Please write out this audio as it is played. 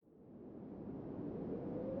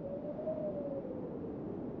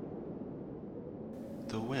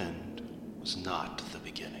The wind was not the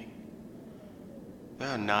beginning. There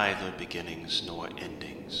are neither beginnings nor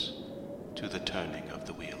endings to the turning of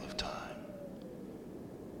the wheel of time.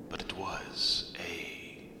 But it was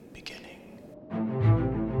a beginning.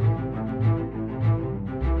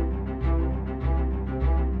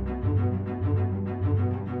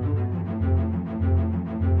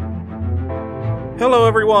 Hello,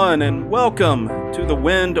 everyone, and welcome to The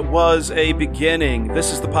Wind Was a Beginning.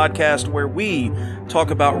 This is the podcast where we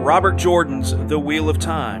talk about Robert Jordan's The Wheel of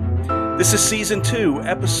Time. This is Season 2,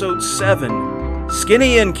 Episode 7,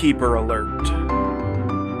 Skinny Innkeeper Alert.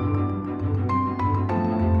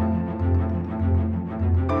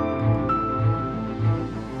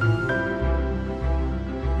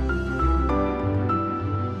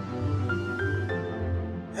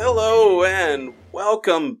 Hello, and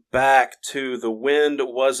welcome back to The Wind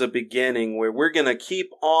Was a Beginning, where we're going to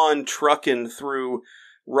keep on trucking through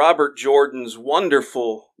Robert Jordan's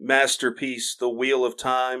wonderful masterpiece, The Wheel of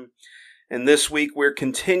Time. And this week we're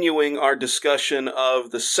continuing our discussion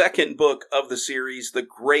of the second book of the series, The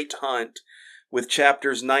Great Hunt, with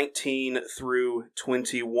chapters 19 through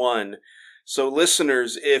 21. So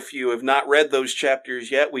listeners, if you have not read those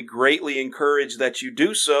chapters yet, we greatly encourage that you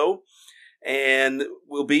do so. And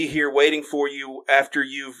we'll be here waiting for you after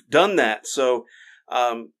you've done that. So,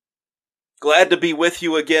 glad to be with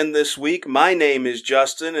you again this week. My name is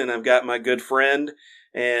Justin, and I've got my good friend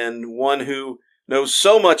and one who knows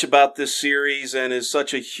so much about this series and is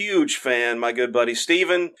such a huge fan, my good buddy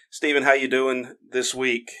Steven. Steven, how you doing this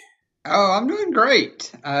week? Oh, I'm doing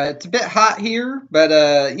great. It's a bit hot here, but,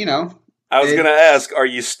 I was going to ask, are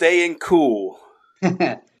you staying cool?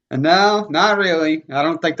 No, not really. I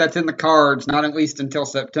don't think that's in the cards, not at least until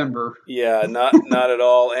September. Yeah, not at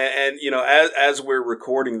all. And as we're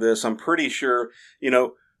recording this, I'm pretty sure,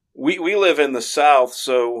 we live in the South,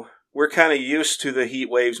 so we're kind of used to the heat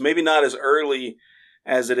waves. Maybe not as early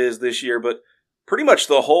as it is this year, but pretty much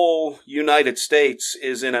the whole United States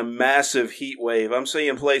is in a massive heat wave. I'm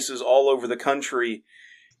seeing places all over the country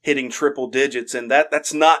hitting triple digits, and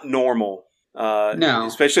that's not normal. No.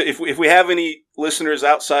 Especially if we have any listeners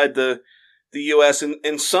outside the U.S.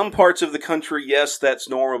 In some parts of the country, yes, that's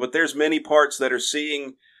normal, but there's many parts that are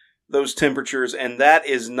seeing those temperatures, and that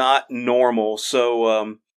is not normal.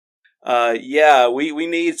 So, we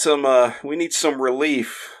need some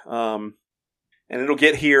relief, and it'll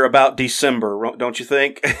get here about December, don't you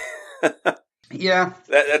think? Yeah.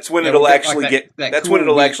 That's when it'll actually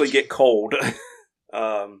get cold.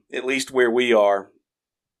 At least where we are.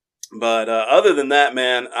 But other than that,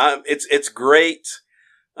 man, it's great.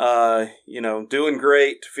 Doing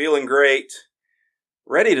great, feeling great,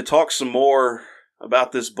 ready to talk some more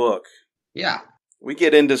about this book. Yeah. We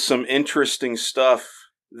get into some interesting stuff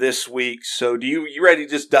this week. So you ready to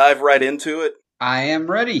just dive right into it? I am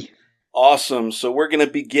ready. Awesome. So we're going to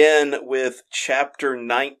begin with chapter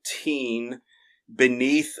 19,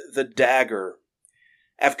 Beneath the Dagger.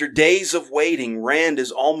 After days of waiting, Rand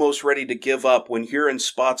is almost ready to give up when Huron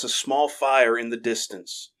spots a small fire in the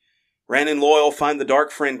distance. Rand and Loyal find the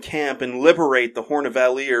Dark Friend camp and liberate the Horn of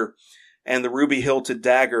Valir and the ruby-hilted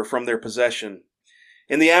dagger from their possession.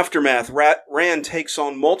 In the aftermath, Rand takes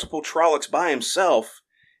on multiple Trollocs by himself,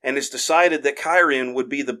 and it's decided that Cairhien would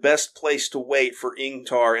be the best place to wait for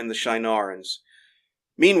Ingtar and the Shienarans.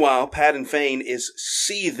 Meanwhile, Padan Fain is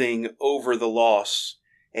seething over the loss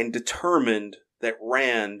and determined that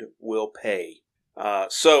Rand will pay.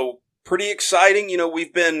 So pretty exciting.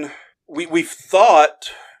 We've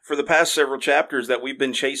thought for the past several chapters that we've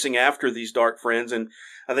been chasing after these Dark Friends, and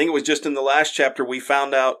I think it was just in the last chapter we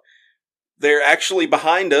found out they're actually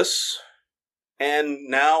behind us, and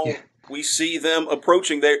now we see them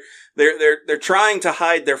approaching. They're trying to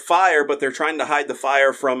hide their fire, but they're trying to hide the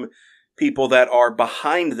fire from people that are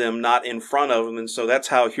behind them, not in front of them, and so that's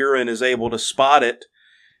how Huron is able to spot it.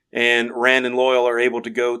 And Rand and Loyal are able to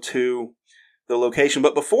go to the location.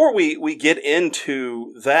 But before we get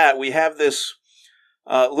into that, we have this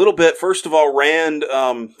little bit. First of all, Rand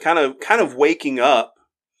kind of waking up.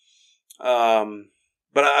 But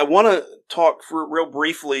I want to talk real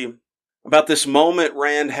briefly about this moment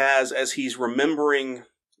Rand has as he's remembering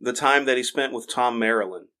the time that he spent with Tom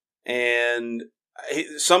Marilyn. And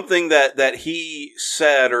something that he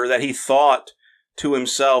said or that he thought to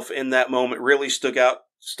himself in that moment really stood out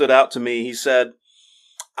to me. He said,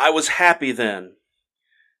 "I was happy then,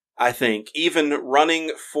 I think, even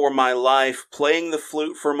running for my life, playing the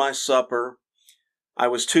flute for my supper. I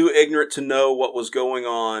was too ignorant to know what was going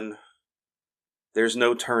on. There's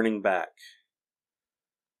no turning back."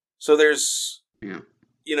 So there's,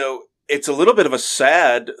 it's a little bit of a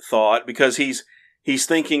sad thought because he's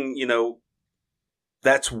thinking,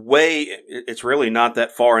 it's really not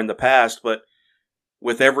that far in the past, but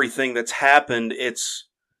with everything that's happened, it's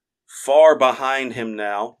far behind him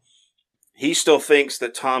now. He still thinks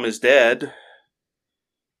that Tom is dead.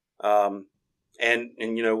 And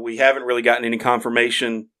we haven't really gotten any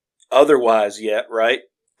confirmation otherwise yet, right?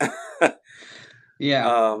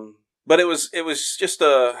 Yeah. But it was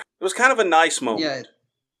kind of a nice moment. Yeah.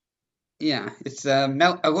 Yeah. It's a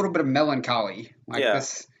little bit of melancholy, like Yeah.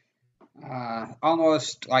 this,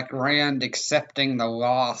 almost like Rand accepting the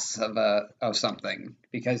loss of something,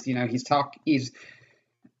 because he's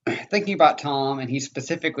thinking about Tom, and he's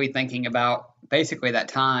specifically thinking about basically that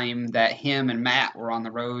time that him and Matt were on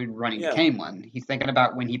the road running to Yeah. Camelin. He's thinking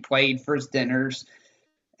about when he played for his dinners,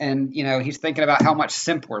 and he's thinking about how much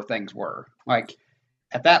simpler things were. Like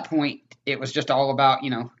at that point, it was just all about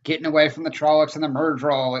getting away from the Trollocs and the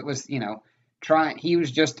Murdral. It was trying. He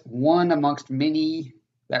was just one amongst many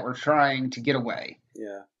that were trying to get away.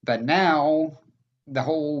 Yeah. But now the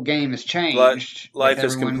whole game has changed. Life with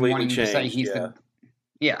has everyone completely wanting to say changed. he's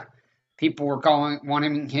yeah. People were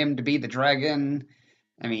wanting him to be the dragon.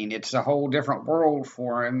 I mean, it's a whole different world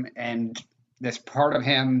for him, and this part of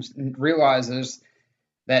him realizes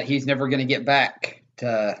that he's never going to get back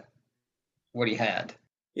to what he had.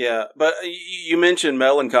 Yeah, but you mentioned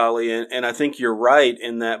melancholy, and I think you're right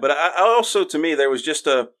in that. But I also, to me, there was just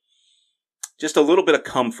a little bit of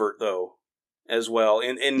comfort, though, as well.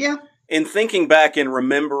 In thinking back and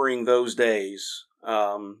remembering those days,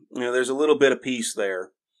 there's a little bit of peace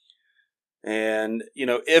there. And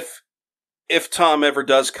if Tom ever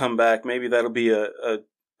does come back, maybe that'll be a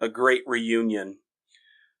great reunion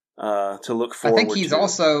to look forward to. I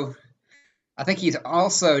think he's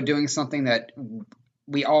also doing something that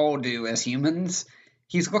we all do as humans.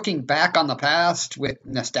 He's looking back on the past with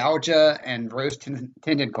nostalgia and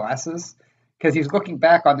rose-tinted glasses, because he's looking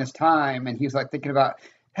back on this time, and he's like thinking about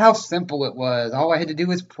how simple it was. All I had to do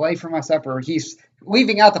was play for my supper. He's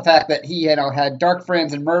leaving out the fact that he had dark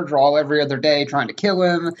friends and Murdral every other day trying to kill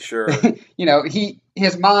him. Sure.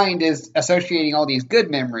 His mind is associating all these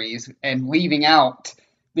good memories and leaving out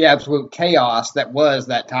the absolute chaos that was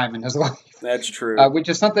that time in his life. That's true. Which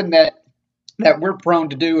is something that we're prone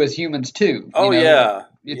to do as humans too. Oh, yeah.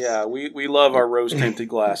 Yeah, we love our rose-tinted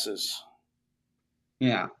glasses.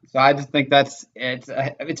 Yeah. So I just think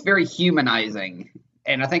it's very humanizing.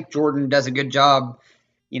 And I think Jordan does a good job,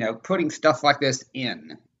 putting stuff like this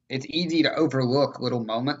in. It's easy to overlook little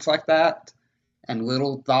moments like that and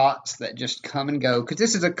little thoughts that just come and go. Because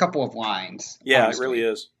this is a couple of lines. Yeah, honestly. It really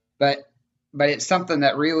is. But it's something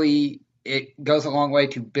that really, it goes a long way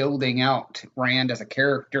to building out Rand as a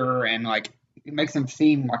character, and it makes him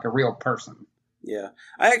seem like a real person. Yeah.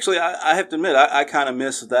 I have to admit, I kind of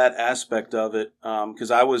miss that aspect of it, because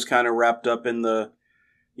I was kind of wrapped up in the,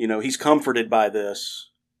 he's comforted by this.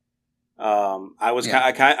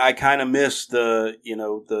 I kind of miss the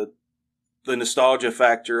nostalgia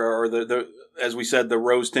factor, or the as we said, the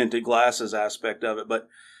rose tinted glasses aspect of it. But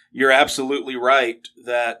you're absolutely right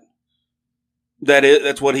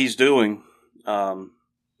that's what he's doing.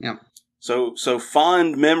 Yeah. So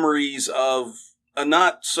fond memories of a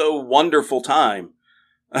not so wonderful time.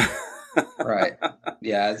 Right.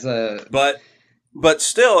 Yeah. But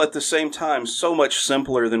still, at the same time, so much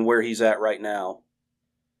simpler than where he's at right now.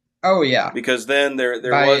 Oh yeah. Because then there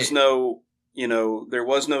was no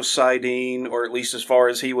Sidene, or at least as far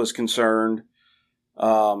as he was concerned. They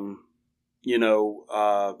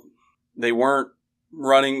weren't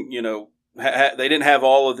running. They didn't have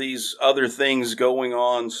all of these other things going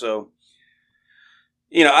on. So,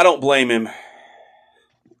 I don't blame him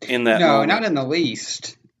in that. No, moment. not in the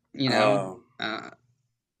least.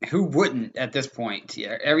 Who wouldn't at this point?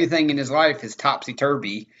 Yeah, everything in his life is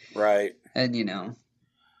topsy-turvy. Right. And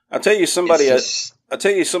I'll tell you somebody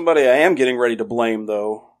I am getting ready to blame,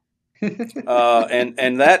 though.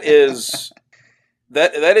 And that is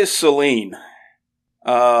Celine.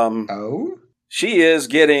 Oh? She is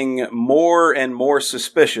getting more and more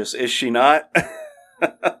suspicious, is she not?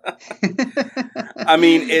 I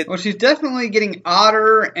mean, well, she's definitely getting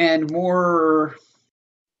odder and more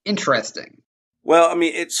interesting. Well, I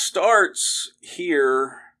mean, it starts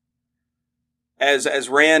here as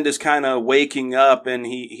Rand is kind of waking up, and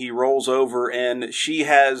he rolls over, and she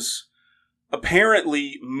has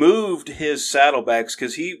apparently moved his saddlebags,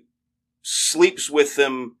 because he sleeps with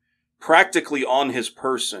them practically on his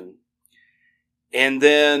person. And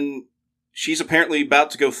then she's apparently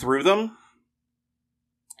about to go through them.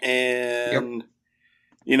 And,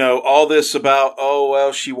 all this about,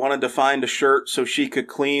 she wanted to find a shirt so she could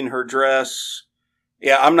clean her dress.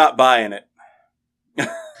 Yeah, I'm not buying it.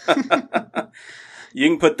 You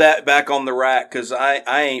can put that back on the rack because I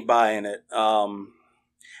ain't buying it.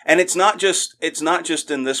 And it's not just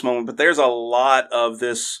in this moment, but there's a lot of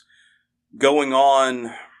this going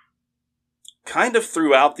on kind of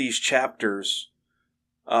throughout these chapters.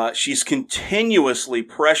 She's continuously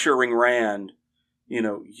pressuring Rand.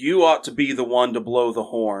 You ought to be the one to blow the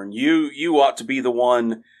horn. You ought to be the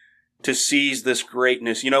one to seize this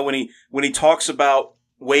greatness. When he talks about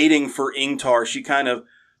waiting for Ingtar, she kind of,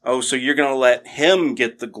 so you're going to let him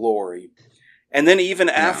get the glory. And then even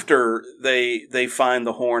after they find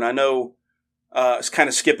the horn, I know it's kind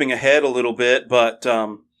of skipping ahead a little bit, but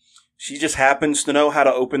she just happens to know how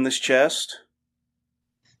to open this chest.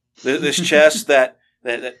 This chest that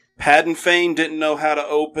Paddington didn't know how to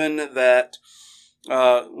open, that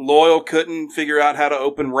Loyal couldn't figure out how to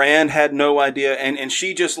open, Rand had no idea, and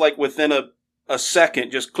she just like within a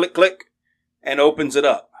second just click click and opens it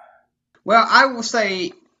up. Well, I will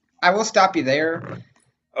stop you there.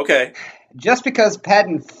 Okay. Just because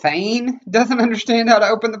Paddington doesn't understand how to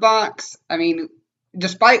open the box, I mean,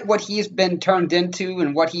 despite what he's been turned into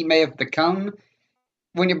and what he may have become,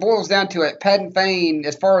 when it boils down to it, Paddington,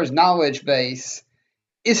 as far as knowledge base,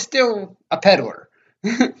 is still a peddler.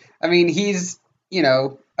 I mean, he's,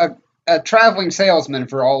 a traveling salesman,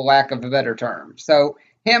 for all lack of a better term. So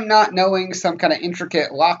him not knowing some kind of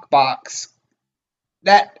intricate lockbox,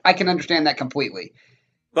 that I can understand that completely.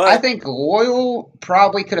 But I think Loyal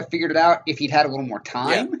probably could have figured it out if he'd had a little more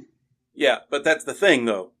time. Yeah, but that's the thing,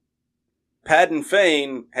 though.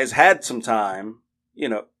 Paddington has had some time,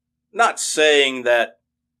 not saying that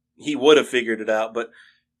he would have figured it out, but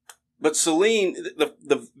Celine,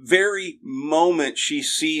 the very moment she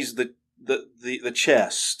sees the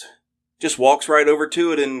chest, just walks right over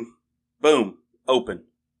to it and boom, open.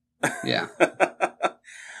 Yeah.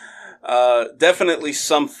 Definitely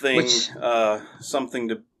something to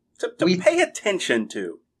pay attention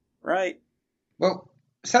to, right? Well,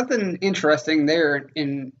 something interesting there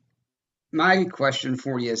in my question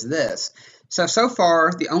for you is this. So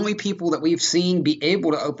far, the only people that we've seen be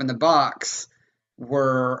able to open the box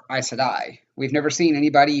were Aes Sedai. We've never seen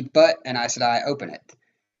anybody but an Aes Sedai open it.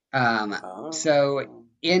 So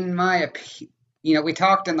in my opinion, we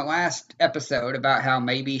talked in the last episode about how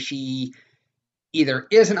maybe she either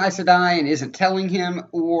is an Aes Sedai and isn't telling him,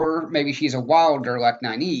 or maybe she's a Wilder like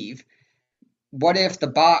Nynaeve. What if the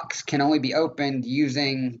box can only be opened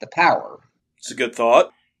using the power? It's a good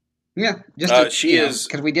thought. Yeah, just she is,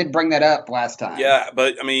 because we did bring that up last time. Yeah,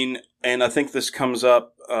 but I mean, and I think this comes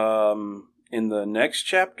up in the next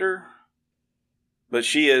chapter. But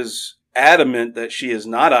she is adamant that she is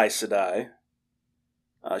not Aes Sedai.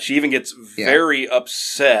 She even gets very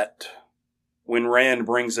upset when Rand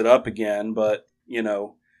brings it up again. But you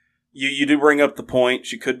do bring up the point.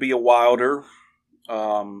 She could be a Wilder.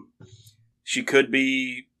 She could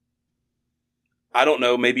be, I don't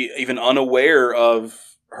know, maybe even unaware of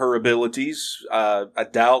her abilities. I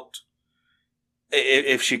doubt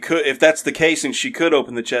if that's the case and she could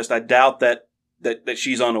open the chest, I doubt that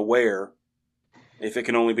she's unaware if it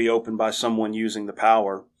can only be opened by someone using the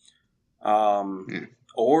power.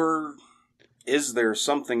 Or is there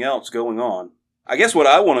something else going on? I guess what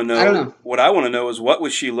I want to know, I don't know. What I want to know is what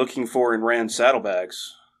was she looking for in Rand's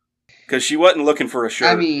saddlebags? Because she wasn't looking for a shirt.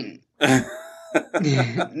 I mean,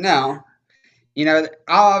 no.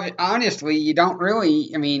 Honestly, you don't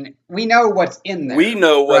really. I mean, we know what's in there. We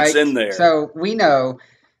know what's in there. So we know,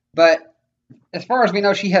 but as far as we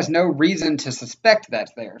know, she has no reason to suspect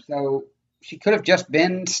that's there. So she could have just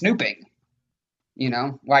been snooping,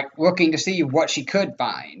 like looking to see what she could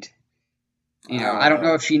find. I don't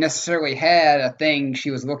know if she necessarily had a thing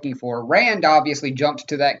she was looking for. Rand obviously jumped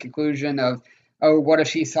to that conclusion of, what if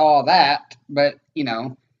she saw that? But,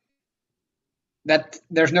 that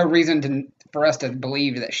there's no reason for us to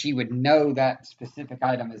believe that she would know that specific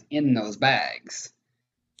item is in those bags.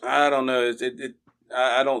 I don't know.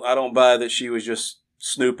 I don't buy that she was just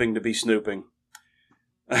snooping to be snooping.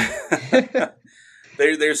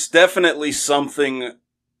 There's definitely something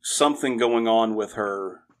going on with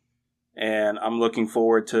her, and I'm looking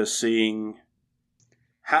forward to seeing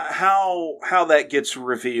how that gets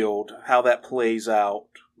revealed, how that plays out.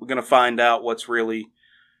 We're going to find out what's really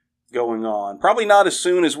going on. Probably not as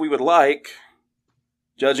soon as we would like,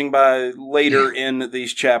 judging by later in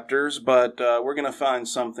these chapters, but we're going to find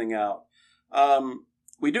something out.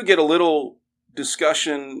 We do get a little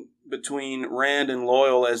discussion between Rand and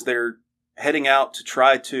Loyal as they're heading out to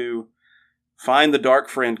try to find the Dark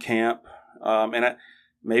Friend camp.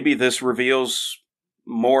 Maybe this reveals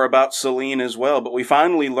more about Celine as well, but we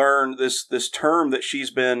finally learn this term that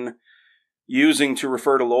she's been using to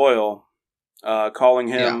refer to Loyal, calling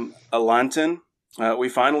him a Lantan. We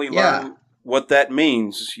finally Yeah. learn what that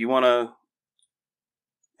means. You want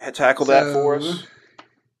to tackle that for So us?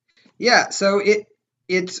 yeah, so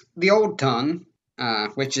it's the old tongue,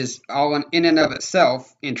 which is all in and of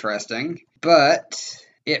itself interesting, but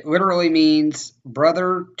it literally means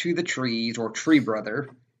brother to the trees or tree brother,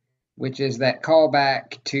 which is that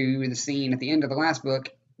callback to the scene at the end of the last book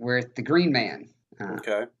where it's the Green Man. Uh,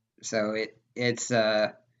 Okay. so it's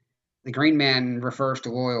the Green Man refers to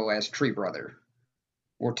Loyal as tree brother,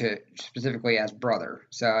 or to specifically as brother.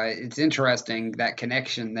 So it's interesting that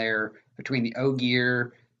connection there between the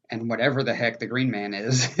Ogier and whatever the heck the Green Man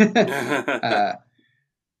is. uh,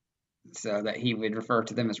 so that he would refer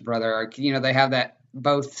to them as brother. You know, they have that,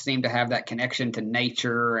 both seem to have that connection to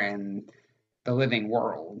nature and the living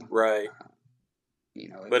world. Right. You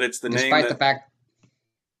know, But it's the name despite the that. fact,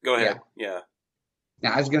 Go yeah. ahead. Yeah.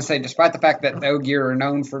 Now, I was going to say, despite the fact that the Ogier are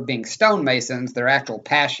known for being stonemasons, their actual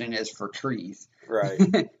passion is for trees, Right.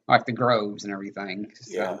 like the groves and everything.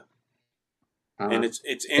 Yeah. So, And uh, it's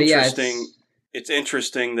but yeah, interesting. It's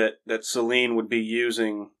interesting that Celine would be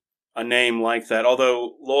using a name like that.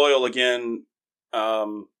 Although Loyal again,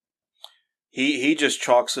 um, he just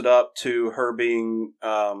chalks it up to her being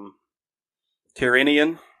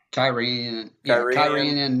Tyrrhenian, Kyrian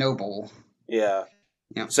Kyrian. and Noble. Yeah,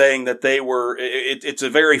 Yeah, saying that they were. It's a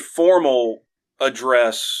very formal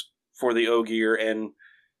address for the Ogier, and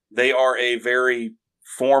they are a very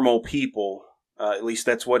formal people. At least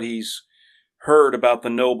that's what he's heard about the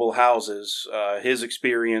noble houses. His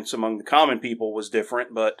experience among the common people was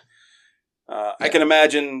different, but I yeah. can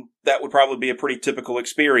imagine that would probably be a pretty typical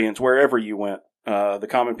experience wherever you went. The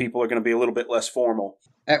common people are going to be a little bit less formal.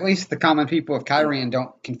 At least the common people of Kyrian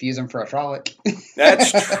don't confuse him for a Trolloc.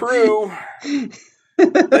 That's true.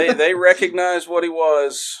 They recognize what he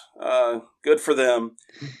was. Good for them.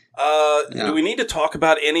 Do Yeah. we need to talk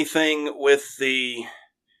about anything with the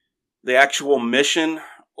actual mission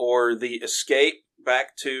or the escape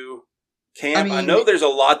back to I camp? I mean, know there's a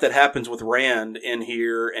lot that happens with Rand in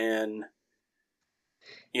here, and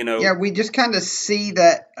yeah, we just kind of see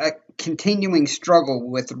that a continuing struggle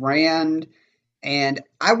with Rand, and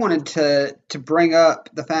I wanted to bring up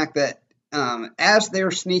the fact that as they're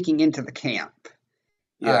sneaking into the camp,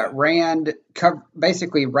 yeah, Rand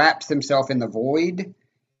basically wraps himself in the void,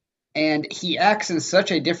 and he acts in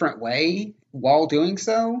such a different way while doing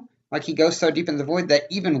so. Like he goes so deep in the void that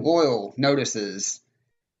even Loyal notices,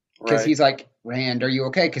 because right. he's like, Rand, are you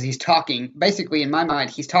okay? Because he's talking, basically, in my mind,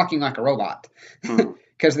 he's talking like a robot. Hmm.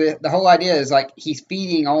 Because the whole idea is like he's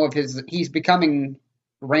feeding all of he's becoming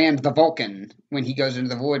Rand the Vulcan when he goes into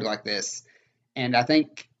the void like this. And I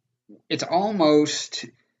think it's almost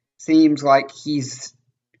seems like he's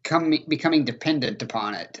becoming dependent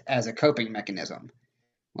upon it as a coping mechanism.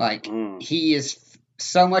 Like Mm. he is,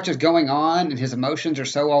 so much is going on and his emotions are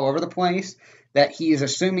so all over the place that he is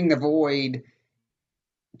assuming the void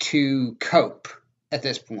to cope at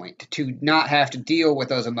this point, to not have to deal with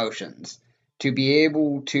those emotions, to be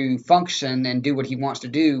able to function and do what he wants to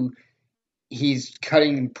do. He's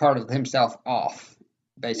cutting part of himself off,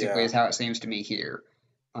 basically, Yeah. is how it seems to me here,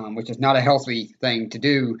 which is not a healthy thing to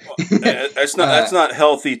do. Well, that's not uh, that's not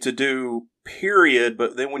healthy to do. Period.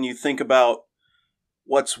 But then when you think about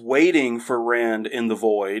what's waiting for Rand in the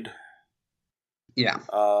void, yeah,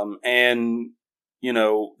 and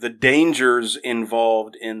the dangers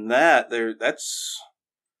involved in that, that's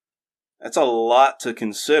a lot to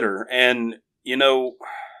consider. And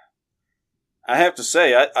I have to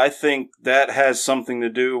say, I think that has something to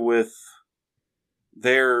do with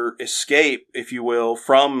their escape, if you will,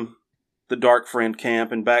 from the Dark Friend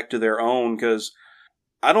camp and back to their own, because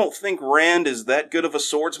I don't think Rand is that good of a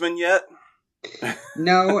swordsman yet.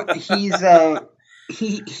 no, he's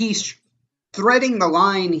threading the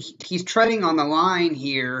line. He's treading on the line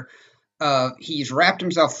here. He's wrapped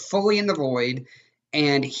himself fully in the void,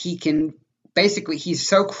 and he can basically, he's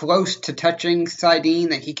so close to touching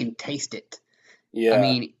Sidene that he can taste it. I Yeah.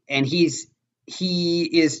 mean, and he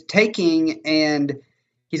is taking, and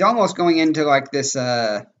he's almost going into like this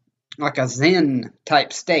like a Zen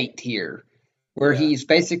type state here, where Yeah. he's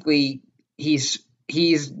basically he's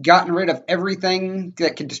gotten rid of everything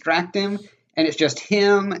that could distract him, and it's just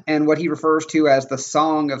him and what he refers to as the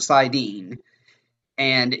Song of Sidene,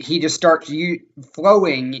 and he just starts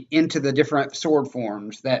flowing into the different sword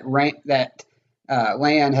forms that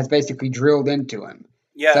Lan has basically drilled into him.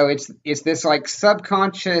 Yeah. So it's this like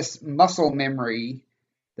subconscious muscle memory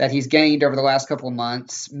that he's gained over the last couple of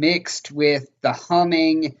months, mixed with the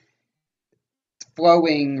humming,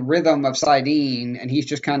 flowing rhythm of Sidene, and he's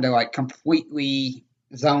just kind of like completely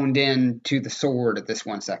zoned in to the sword at this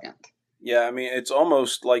 1 second. Yeah, I mean, it's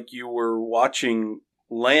almost like you were watching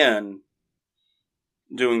Lan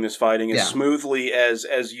doing this fighting as Yeah. smoothly as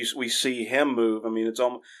we see him move. I mean, it's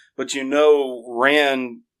almost, but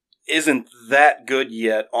Rand isn't that good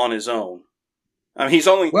yet on his own. I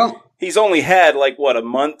mean, Well, he's only had like what, a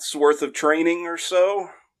month's worth of training or so,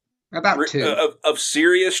 about two. of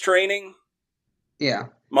serious training. Yeah. A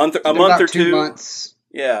It's been month about or 2 two. months.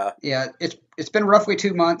 Yeah. Yeah, it's been roughly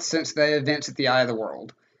 2 months since the events at the Eye of the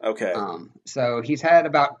World. Okay. So he's had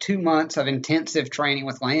about 2 months of intensive training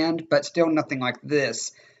with Land, but still nothing like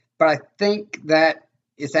this. But I think that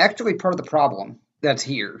it's actually part of the problem that's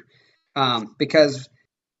here. Because,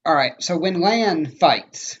 all right, so when Land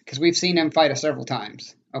fights, because we've seen him fight us several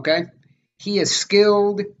times, okay? He is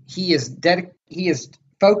skilled, he is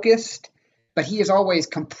focused, but he is always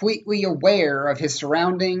completely aware of his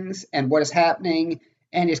surroundings and what is happening,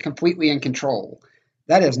 and is completely in control.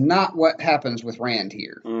 That is not what happens with Rand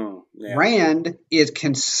here. Yeah. Rand is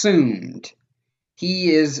consumed.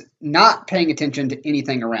 He is not paying attention to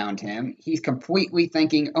anything around him. He's completely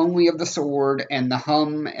thinking only of the sword and the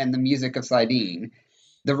hum and the music of Sidene.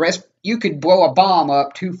 The rest, you could blow a bomb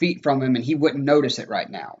up 2 feet from him and he wouldn't notice it right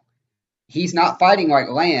now. He's not fighting like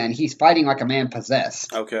Lan. He's fighting like a man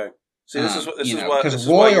possessed. Okay. See, this is because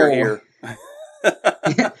why you're here.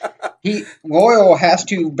 Loyal has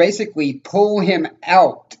to basically pull him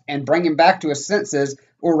out and bring him back to his senses,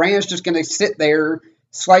 or Rand's just going to sit there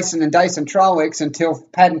slicing and dicing Trollocs until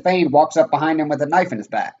Padden Fane walks up behind him with a knife in his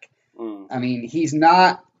back. I mean, he's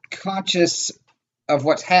not conscious of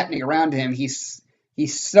what's happening around him. He's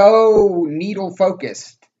so needle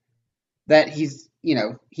focused that he's in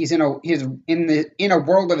a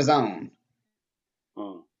world of his own,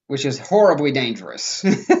 which is horribly dangerous.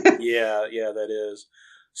 Yeah, that is.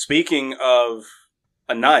 Speaking of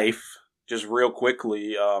a knife, just real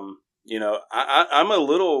quickly, I'm a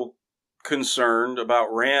little concerned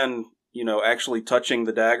about Rand, actually touching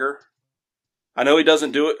the dagger. I know he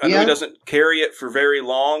doesn't do it. I know he doesn't carry it for very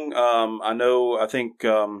long. I think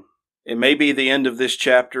it may be the end of this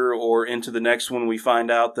chapter or into the next one we find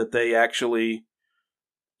out that they actually,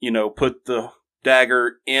 put the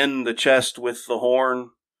dagger in the chest with the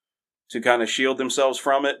horn to kind of shield themselves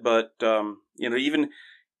from it. But,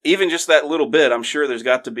 even just that little bit, I'm sure there's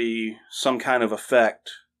got to be some kind of effect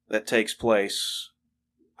that takes place.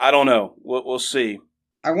 I don't know. We'll see.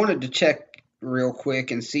 I wanted to check real quick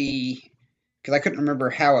and see, because I couldn't remember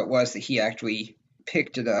how it was that he actually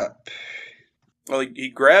picked it up. Well, he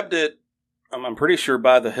grabbed it, I'm pretty sure,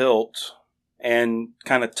 by the hilt and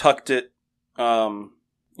kind of tucked it,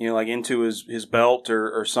 like into his belt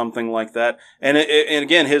or something like that. And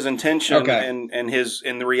again, his intention and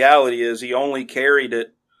the reality is he only carried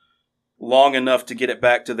it long enough to get it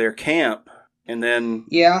back to their camp and then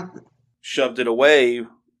shoved it away.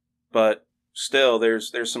 But still,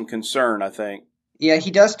 there's some concern, I think. Yeah,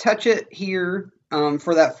 he does touch it here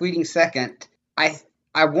for that fleeting second. I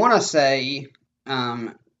want to say,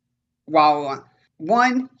 while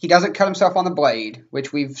one, he doesn't cut himself on the blade,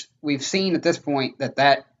 which we've seen at this point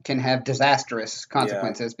that can have disastrous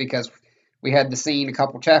consequences, because we had the scene a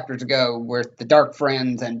couple chapters ago where the Dark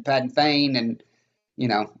Friends and Padden Fane, and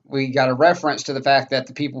we got a reference to the fact that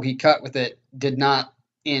the people he cut with it did not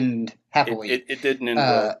end happily. It didn't end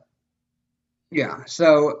well. Yeah,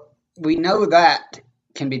 so we know that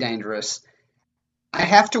can be dangerous. I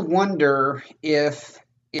have to wonder if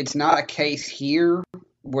it's not a case here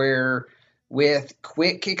where, with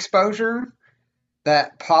quick exposure,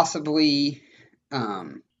 that possibly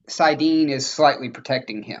Sidene is slightly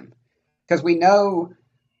protecting him. Because we know,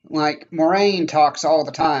 Moraine talks all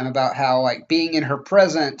the time about how, being in her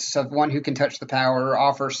presence of one who can touch the power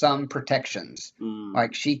offers some protections.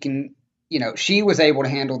 She can, she was able to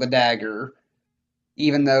handle the dagger,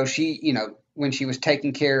 even though she, when she was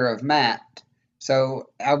taking care of Matt. So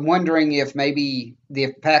I'm wondering if maybe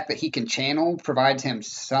the fact that he can channel provides him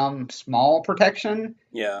some small protection,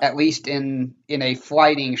 at least in a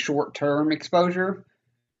flighting short-term exposure.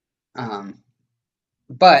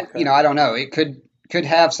 But I don't know. It could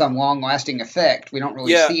have some long-lasting effect. We don't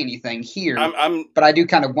really see anything here, but I do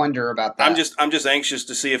kind of wonder about that. I'm just anxious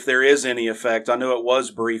to see if there is any effect. I know it was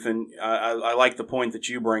brief, and I like the point that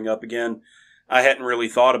you bring up again. I hadn't really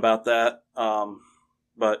thought about that,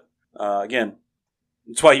 but again,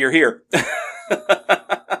 that's why you're here.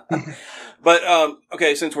 But,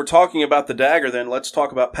 okay, since we're talking about the dagger, then let's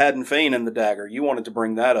talk about Padden Fane and the dagger. You wanted to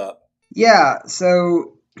bring that up. Yeah,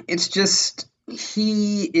 so it's just,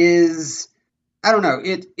 he is, I don't know,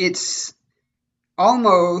 it's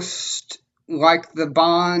almost like the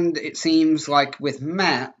bond, it seems like, with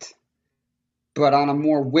Matt, but on a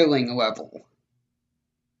more willing level.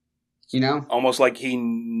 Almost like he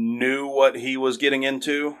knew what he was getting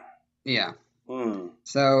into. Yeah.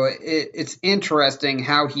 So it's interesting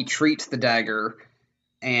how he treats the dagger,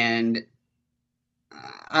 and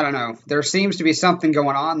I don't know. There seems to be something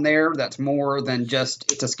going on there that's more than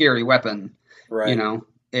just it's a scary weapon. Right.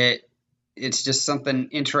 It's just something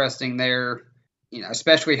interesting there.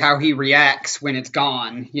 Especially how he reacts when it's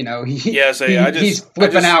gone. He's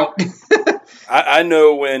flipping out. I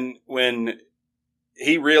know when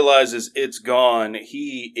he realizes it's gone,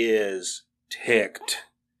 he is ticked.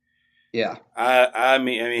 Yeah. I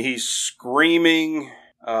mean, he's screaming.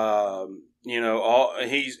 All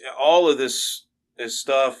of this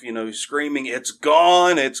stuff. He's screaming, "It's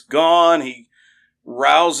gone! It's gone!" He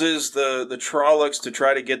rouses the Trollocs to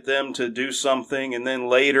try to get them to do something, and then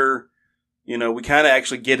later, we kind of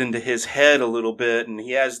actually get into his head a little bit, and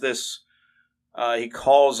he has this. He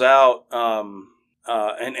calls out,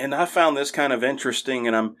 and I found this kind of interesting,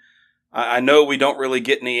 and I know we don't really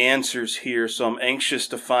get any answers here, so I'm anxious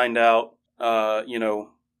to find out,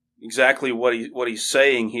 exactly what he's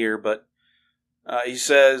saying here. But he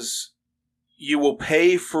says, "You will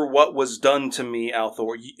pay for what was done to me,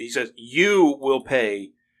 Althor." He says, "You will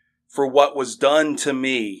pay for what was done to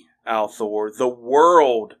me, Althor. The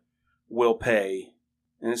world will pay."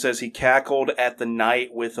 And it says he cackled at the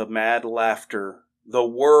night with a mad laughter. The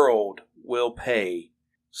world will pay.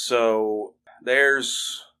 So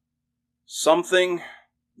there's something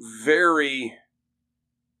very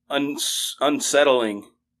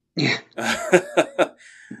unsettling Yeah.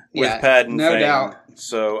 with Paddon no Fane. doubt.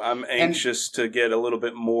 So I'm anxious to get a little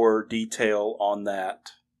bit more detail on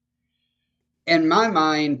that. In my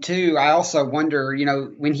mind, too, I also wonder,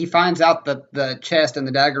 when he finds out that the chest and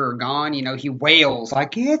the dagger are gone, he wails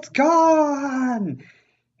like, "It's gone!"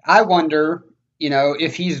 I wonder,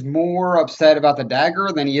 if he's more upset about the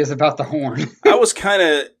dagger than he is about the horn. I was kind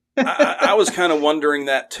of wondering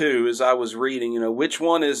that too as I was reading. Which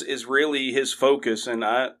one is really his focus, and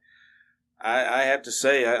I have to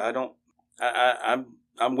say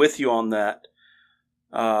I'm with you on that.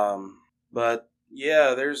 But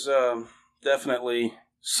yeah, there's definitely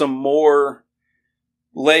some more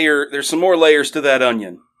there's some more layers to that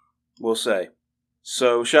onion, we'll say.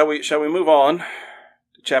 So shall we move on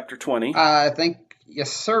to chapter 20? I think,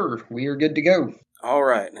 yes, sir. We are good to go. All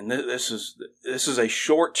right, and this is a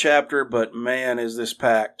short chapter, but man, is this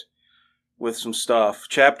packed with some stuff.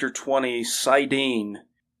 Chapter 20, Sidene.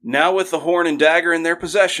 Now with the horn and dagger in their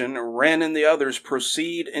possession, Ran and the others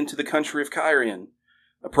proceed into the country of Kyrian.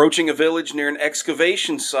 Approaching a village near an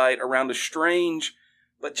excavation site around a strange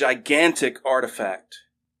but gigantic artifact.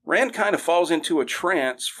 Rand kind of falls into a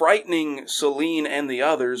trance, frightening Selene and the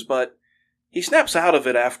others, but he snaps out of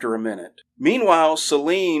it after a minute. Meanwhile,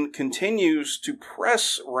 Selene continues to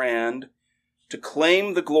press Rand to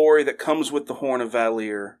claim the glory that comes with the Horn of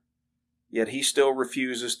Valir, yet he still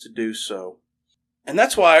refuses to do so. And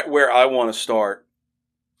that's where I want to start.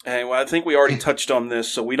 And I think we already touched on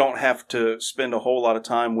this, so we don't have to spend a whole lot of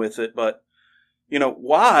time with it. But,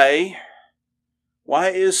 why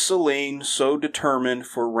is Selene so determined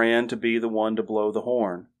for Rand to be the one to blow the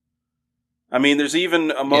horn? I mean, there's even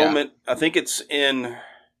a moment, I think it's in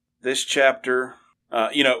this chapter.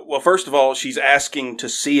 First of all, she's asking to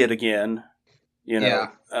see it again.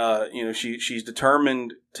 She's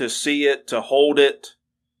determined to see it, to hold it.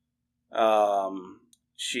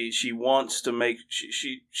 She wants to make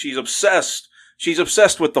she's obsessed. She's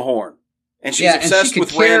obsessed with the horn, and she's obsessed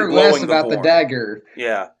with Rand blowing the horn. The dagger.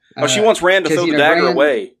 Yeah, she wants Rand to throw the dagger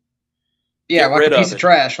away. Yeah, like a piece of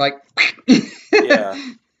trash. Like. Yeah,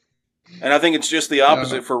 and I think it's just the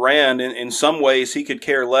opposite for Rand. In some ways, he could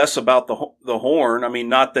care less about the horn. I mean,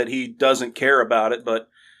 not that he doesn't care about it, but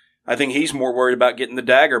I think he's more worried about getting the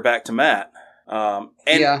dagger back to Mat. And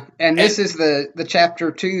this is the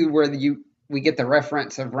chapter 2 where we get the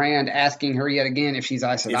reference of Rand asking her yet again if she's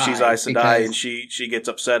Aes Sedai. If she's Aes Sedai, and she gets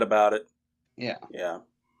upset about it. Yeah. Yeah.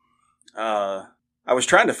 I was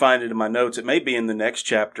trying to find it in my notes. It may be in the next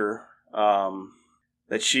chapter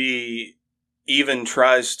that she even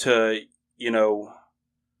tries to,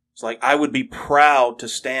 it's like, I would be proud to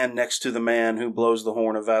stand next to the man who blows the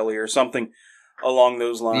horn of Valir, or something along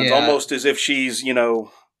those lines. Yeah. Almost as if she's,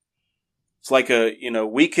 it's like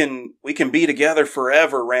we can be together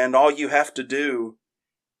forever, Rand. All you have to do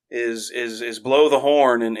is blow the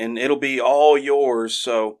horn, and it'll be all yours.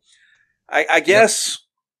 So I guess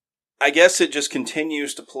it just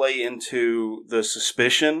continues to play into the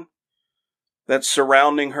suspicion that's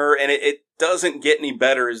surrounding her, and it doesn't get any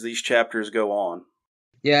better as these chapters go on.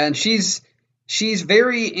 Yeah, and she's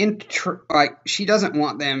very she doesn't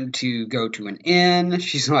want them to go to an inn.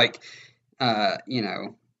 She's like,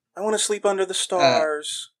 I want to sleep under the Uh,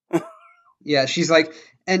 stars. yeah, she's like,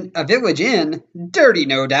 and a village inn, dirty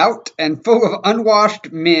no doubt, and full of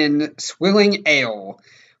unwashed men swilling ale.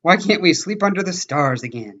 Why can't we sleep under the stars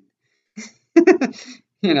again?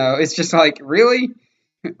 It's just like, really?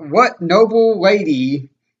 What noble lady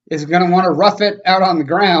is going to want to rough it out on the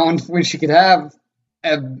ground when she could have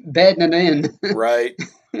a bed in an inn? Right.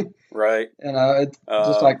 Right. It's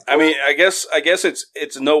just like, I mean, I guess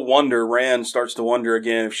it's no wonder Rand starts to wonder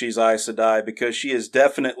again if she's Aes Sedai, because she is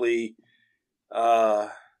definitely,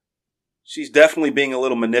 she's definitely being a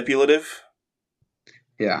little manipulative.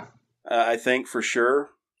 yeah. I think for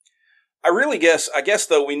sure. I guess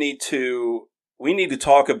though we need to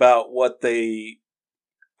talk about what they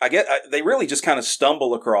really just kind of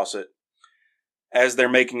stumble across it as they're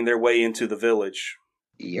making their way into the village.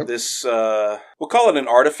 Yep. This, we'll call it an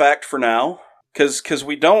artifact for now, because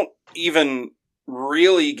we don't even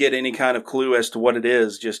really get any kind of clue as to what it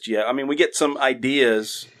is just yet. I mean, we get some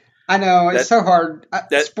ideas. I know, it's so hard.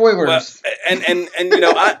 Spoilers. Well, and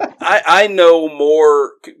I know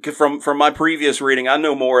more from my previous reading. I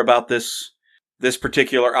know more about this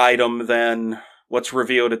particular item than what's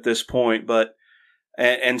revealed at this point. But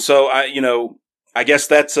and so I guess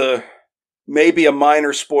that's maybe a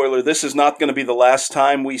minor spoiler. This is not going to be the last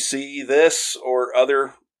time we see this or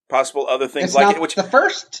other possible other things it's like not it. Which the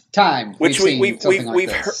first time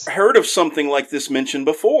we've heard of something like this mentioned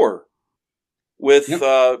before with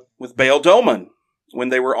Bail Doman. When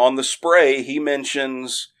they were on the spray, he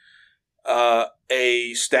mentions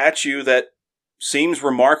a statue that seems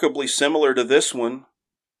remarkably similar to this one.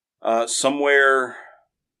 Somewhere,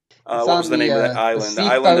 what was the name of that island?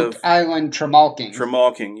 The island Tremalking.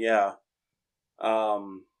 Tremalking, yeah.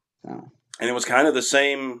 And it was kind of the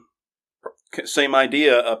same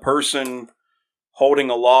idea. A person holding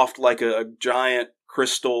aloft like a giant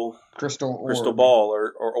crystal ball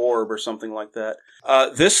or orb or something like that.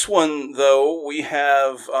 This one, though, we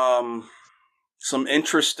have some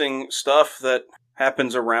interesting stuff that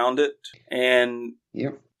happens around it, and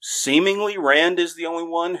seemingly Rand is the only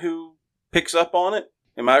one who picks up on it.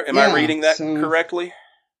 Am I reading that correctly?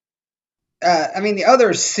 I mean, the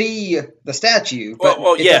others see the statue, but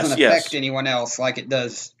it doesn't affect anyone else like it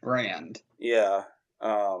does Rand. Yeah.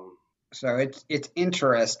 So it's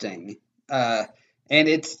interesting.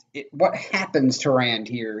 And what happens to Rand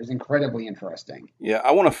here is incredibly interesting. Yeah,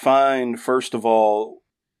 I want to find, first of all,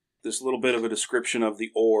 this little bit of a description of the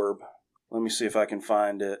orb. Let me see if I can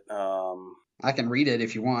find it. I can read it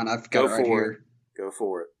if you want. I've got it right here. Go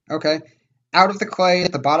for it. Okay. Out of the clay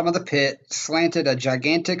at the bottom of the pit slanted a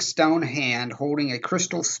gigantic stone hand holding a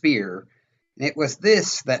crystal spear, and it was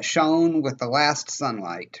this that shone with the last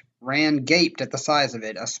sunlight. Rand gaped at the size of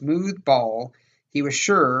it, a smooth ball. He was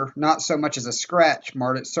sure not so much as a scratch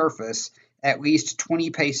marred its surface, at least 20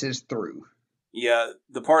 paces through. Yeah,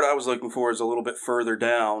 the part I was looking for is a little bit further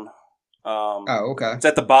down. Okay. It's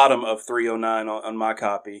at the bottom of 309 on my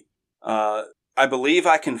copy. I believe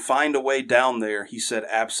I can find a way down there, he said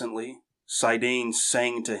absently. Saidin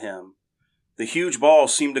sang to him. The huge ball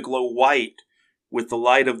seemed to glow white with the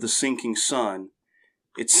light of the sinking sun.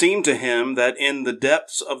 It seemed to him that in the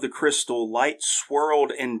depths of the crystal, light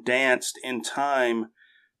swirled and danced in time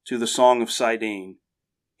to the song of Saidin.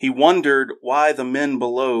 He wondered why the men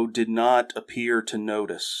below did not appear to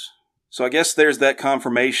notice. So I guess there's that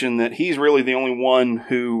confirmation that he's really the only one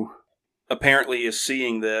who apparently is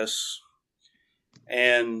seeing this.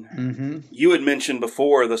 And you had mentioned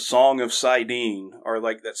before the song of Saidin, or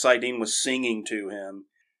like that Saidin was singing to him.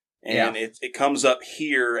 And it comes up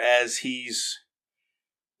here as he's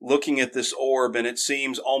looking at this orb, and it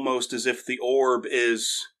seems almost as if the orb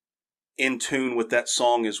is in tune with that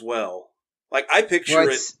song as well. Like, I picture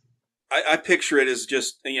it, I picture it as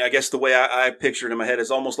just, I guess the way I picture it in my head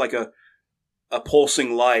is almost like a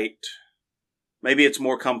pulsing light. Maybe it's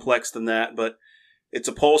more complex than that, but it's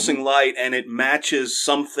a pulsing light, and it matches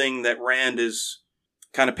something that Rand is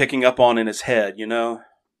kind of picking up on in his head, while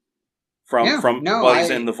he's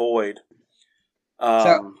in the void.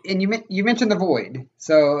 And you mentioned the void,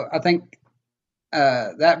 so I think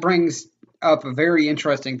that brings up a very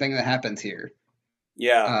interesting thing that happens here.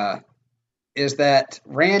 Yeah, is that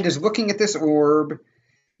Rand is looking at this orb.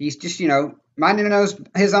 He's just minding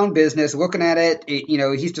his own business, looking at it.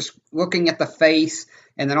 He's just looking at the face,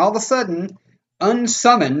 and then all of a sudden,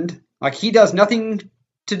 unsummoned, like he does nothing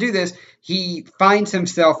to do this, he finds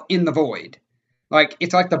himself in the void. Like,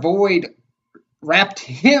 it's like the void wrapped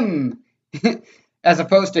him, as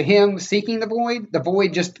opposed to him seeking the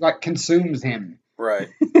void just like consumes him. Right.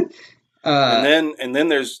 And then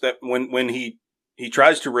there's that when he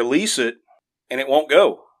tries to release it and it won't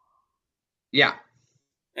go. Yeah.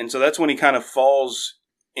 And so that's when he kind of falls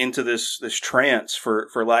into this trance,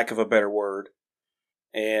 for lack of a better word,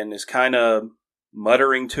 and is kind of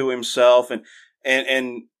muttering to himself,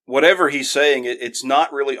 and whatever he's saying, it's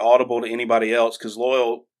not really audible to anybody else, because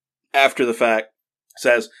Loyal, after the fact,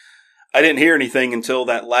 says, I didn't hear anything until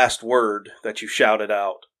that last word that you shouted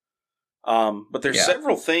out. But there's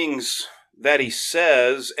several things that he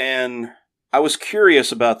says, and I was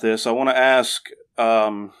curious about this. I want to ask,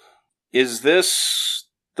 is this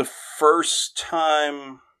the first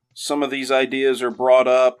time some of these ideas are brought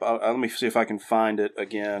up? Let me see if I can find it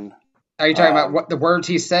again. Are you talking about what the words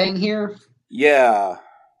he's saying here? Yeah.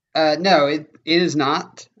 No, it is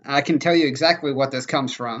not. I can tell you exactly what this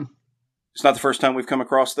comes from. It's not the first time we've come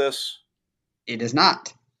across this? It is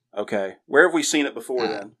not. Okay. Where have we seen it before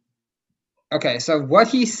then? Okay, so what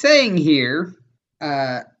he's saying here,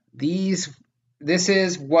 this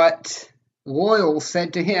is what Loyal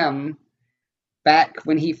said to him back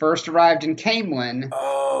when he first arrived in Camelin,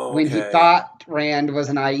 when he thought Rand was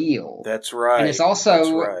an Aiel. That's right. And it's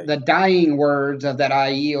also the dying words of that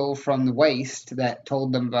Aiel from the Waste that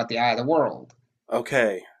told them about the Eye of the World.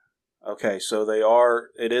 Okay, so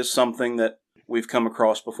it is something that we've come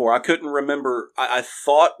across before. I couldn't remember. I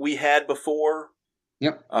thought we had before.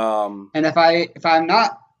 Yep. And if I'm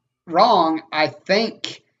not wrong, I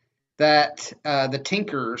think that the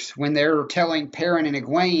Tinkers, when they're telling Perrin and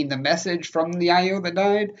Egwene the message from the Aiel that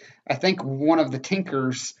died, I think one of the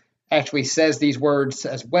Tinkers actually says these words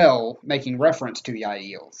as well, making reference to the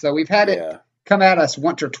Aiel. So we've had it come at us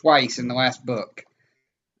once or twice in the last book.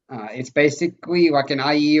 It's basically like an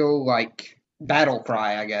Aiel, like battle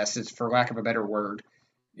cry, I guess, is for lack of a better word.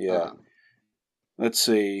 Yeah. Let's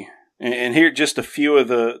see. And here, just a few of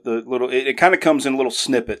the little. It kind of comes in little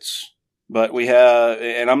snippets, but we have,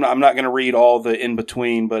 and I'm not going to read all the in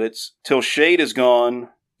between, but it's till shade is gone,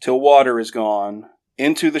 till water is gone,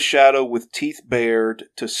 into the shadow with teeth bared,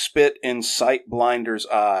 to spit in sight blinder's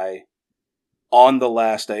eye, on the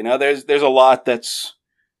last day. Now, there's a lot that's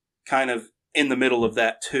kind of in the middle of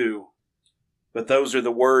that too, but those are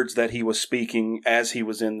the words that he was speaking as he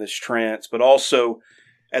was in this trance, but also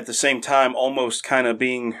at the same time almost kind of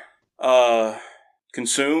being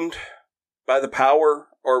consumed by the power,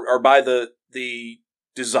 or by the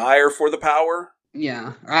desire for the power.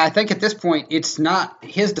 Yeah, I think at this point it's not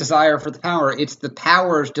his desire for the power, it's the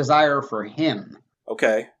power's desire for him.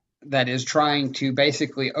 Okay. That is trying to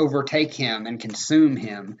basically overtake him and consume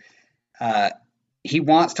him. He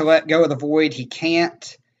wants to let go of the void, he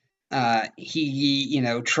can't.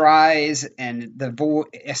 He tries, and the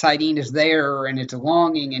Sidene is there, and it's a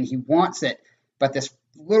longing, and he wants it, but this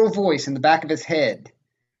little voice in the back of his head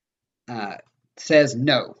says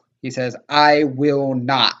no. He says, I will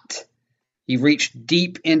not. He reached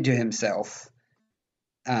deep into himself,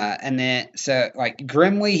 and then,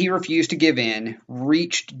 grimly he refused to give in,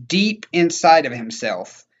 reached deep inside of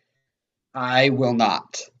himself. I will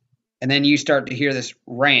not. And then you start to hear this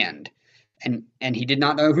Rand, and he did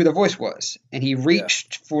not know who the voice was, and he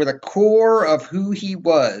reached for the core of who he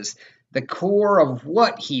was, the core of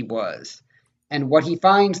what he was. And what he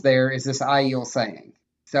finds there is this Aiel saying.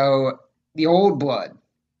 So, the old blood.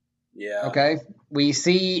 Yeah. Okay? We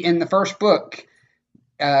see in the first book,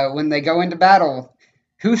 when they go into battle,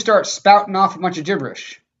 who starts spouting off a bunch of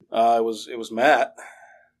gibberish? It was Matt.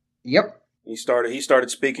 Yep. He started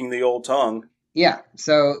speaking the old tongue. Yeah.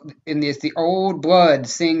 So, the old blood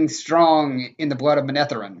sings strong in the blood of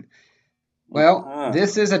Manetheren. Well,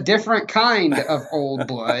 this is a different kind of old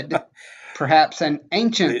blood. Perhaps an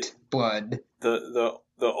ancient blood. The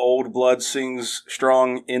old blood sings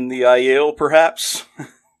strong in the Aiel, perhaps?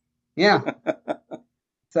 Yeah.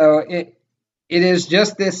 So it is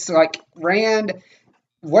just this, Rand,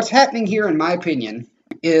 what's happening here, in my opinion,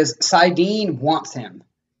 is Sidene wants him.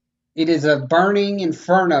 It is a burning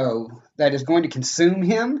inferno that is going to consume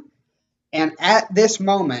him, and at this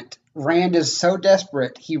moment, Rand is so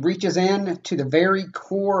desperate, he reaches in to the very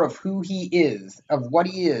core of who he is, of what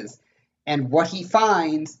he is, and what he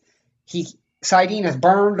finds, Sidene has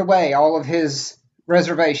burned away all of his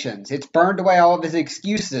reservations. It's burned away all of his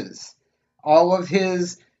excuses, all of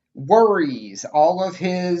his worries, all of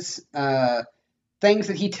his things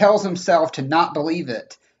that he tells himself to not believe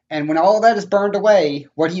it. And when all that is burned away,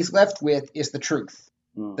 what he's left with is the truth.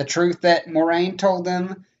 The truth that Moraine told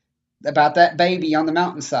them about that baby on the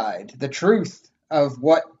mountainside. The truth of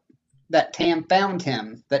that Tam found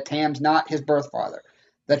him, that Tam's not his birth father.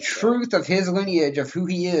 The truth of his lineage, of who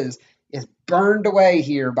he is burned away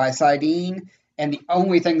here by Sidene, and the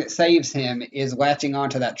only thing that saves him is latching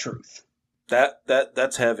onto that truth.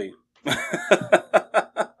 That's heavy.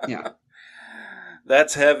 Yeah.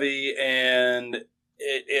 That's heavy, and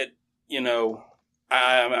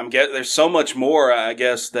I'm getting, there's so much more, I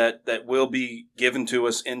guess, that will be given to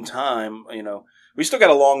us in time. We still got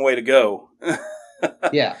a long way to go.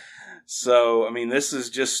 Yeah. So, I mean, this is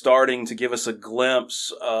just starting to give us a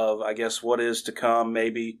glimpse of, I guess, what is to come.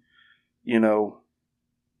 Maybe,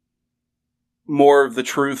 more of the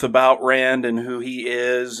truth about Rand and who he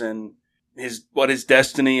is and what his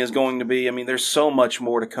destiny is going to be. I mean, there's so much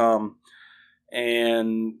more to come.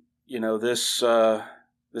 And,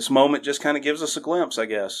 this moment just kind of gives us a glimpse, I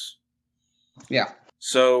guess. Yeah.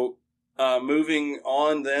 So, moving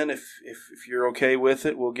on then, if you're okay with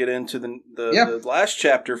it, we'll get into the last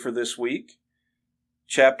chapter for this week.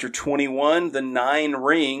 Chapter 21, The Nine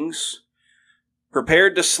Rings.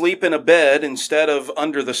 Prepared to sleep in a bed instead of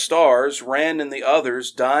under the stars, Rand and the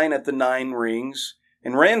others dine at the Nine Rings,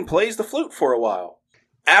 and Rand plays the flute for a while.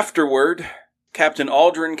 Afterward, Captain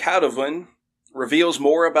Aldrin Cadovin reveals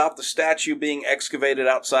more about the statue being excavated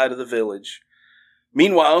outside of the village.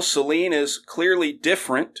 Meanwhile, Selene is clearly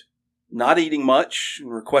different, not eating much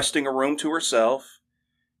and requesting a room to herself.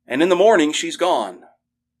 And in the morning, she's gone,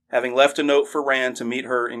 having left a note for Rand to meet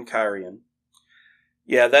her in Cairhien.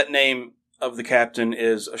 Yeah, that name of the captain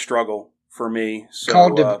is a struggle for me.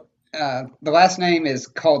 So, the last name is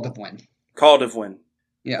Caldwin. Caldwin.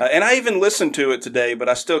 Yeah. And I even listened to it today, but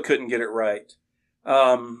I still couldn't get it right.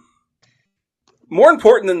 More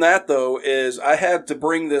important than that, though, is I had to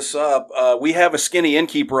bring this up. We have a skinny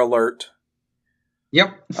innkeeper alert.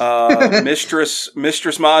 Yep. Mistress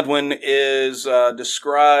Modwin is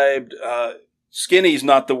described. Skinny's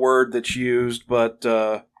not the word that's used, but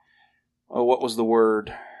what was the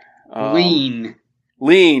word? Lean.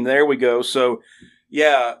 Lean. There we go. So,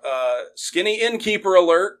 yeah, skinny innkeeper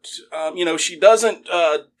alert. She doesn't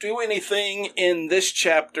do anything in this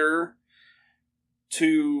chapter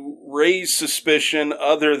to raise suspicion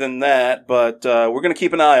other than that, but we're going to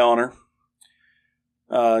keep an eye on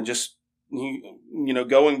her. Just,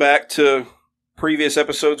 going back to previous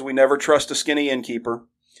episodes, we never trust a skinny innkeeper.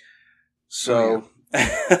 So,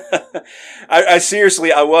 I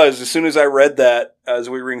seriously, as soon as I read that, as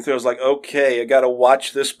we were reading through, I was like, okay, I got to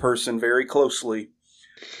watch this person very closely.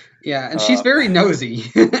 Yeah, and she's very nosy.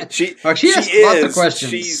 She has lots of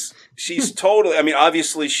questions. She's totally,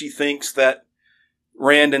 obviously she thinks that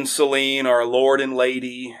Rand and Selene are lord and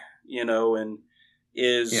lady, and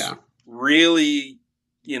is really,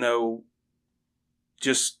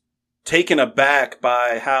 just taken aback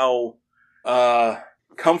by how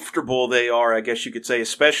comfortable they are, I guess you could say,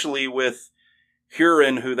 especially with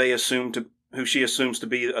Huron, who she assumes to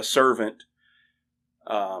be a servant.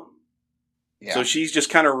 So she's just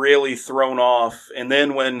kind of really thrown off. And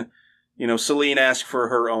then when, Selene asks for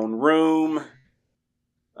her own room,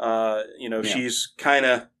 she's kind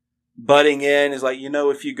of butting in, is like,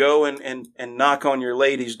 if you go and knock on your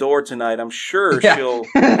lady's door tonight, I'm sure she'll...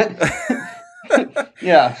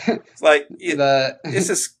 Yeah. It's like,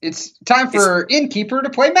 it's time for Innkeeper to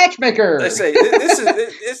play matchmaker. I say,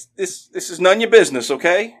 this is none of your business,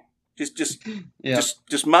 okay?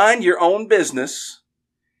 Just mind your own business.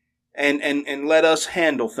 And let us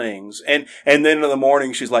handle things. And then in the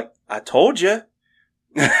morning, she's like, I told you.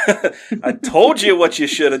 I told you what you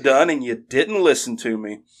should have done, and you didn't listen to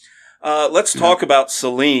me. Let's talk about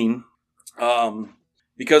Selene.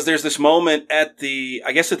 Because there's this moment at the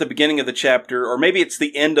beginning of the chapter, or maybe it's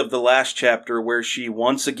the end of the last chapter, where she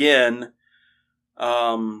once again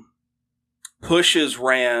pushes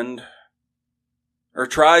Rand, or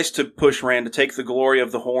tries to push Rand to take the glory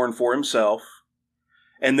of the horn for himself.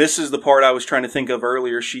 And this is the part I was trying to think of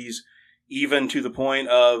earlier. She's even to the point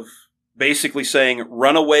of basically saying,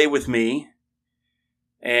 run away with me.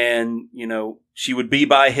 And, she would be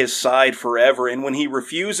by his side forever. And when he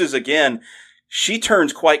refuses again, she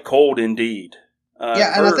turns quite cold indeed.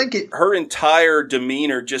 And I think her entire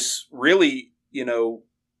demeanor just really,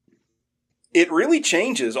 it really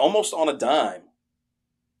changes almost on a dime.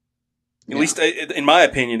 At least in my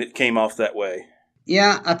opinion, it came off that way.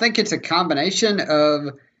 Yeah, I think it's a combination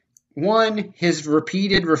of, one, his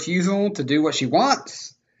repeated refusal to do what she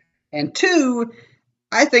wants, and two,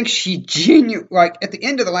 I think she at the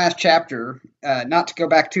end of the last chapter, not to go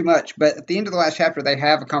back too much, but at the end of the last chapter, they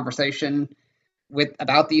have a conversation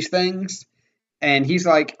about these things, and he's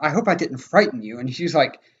like, I hope I didn't frighten you, and she's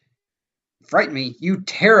like, frighten me? You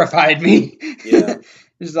terrified me. Yeah.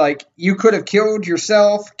 It's like, you could have killed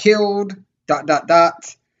yourself,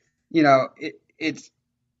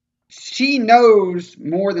 she knows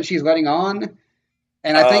more than she's letting on,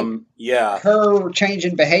 and I think her change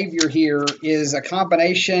in behavior here is a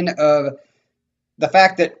combination of the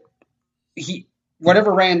fact that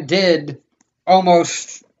whatever Rand did,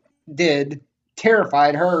 almost did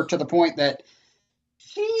terrified her to the point that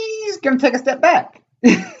she's going to take a step back.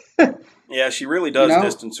 Yeah, she really does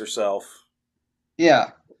distance herself.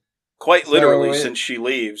 Yeah. Quite literally, since she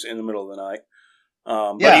leaves in the middle of the night.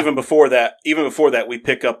 But even before that, we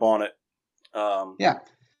pick up on it.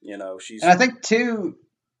 She's. And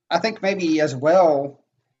I think maybe as well,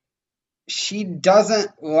 she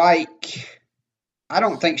doesn't like. I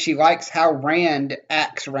don't think she likes how Rand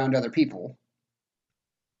acts around other people.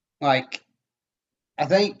 Like, I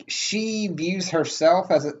think she views herself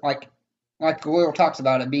as like Loyal talks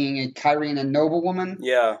about it, being a Kyrian noblewoman.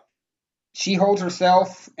 Yeah. She holds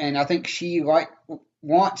herself, and I think she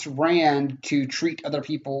wants Rand to treat other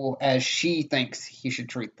people as she thinks he should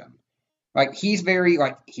treat them. Like, he's very,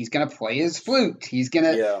 he's going to play his flute. He's going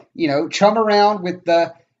to, chum around with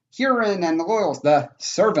the Huron and the Loyals, the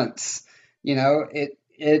servants.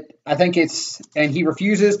 I think and he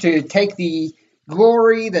refuses to take the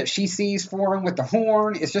glory that she sees for him with the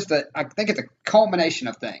horn. It's just I think it's a culmination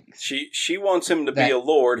of things. She wants him to be a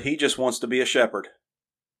lord. He just wants to be a shepherd.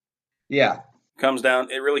 Yeah.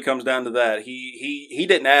 It really comes down to that. He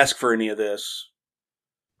didn't ask for any of this.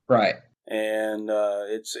 Right. And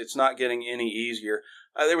it's not getting any easier.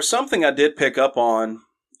 There was something I did pick up on.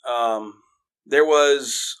 There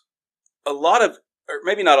was a lot of, or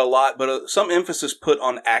maybe not a lot, but some emphasis put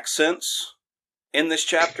on accents in this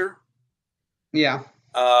chapter. Yeah.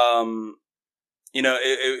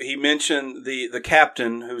 He mentioned the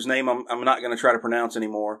captain, whose name I'm not going to try to pronounce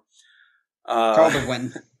anymore.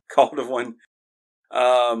 Caldwin. Caldwin.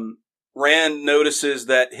 Rand notices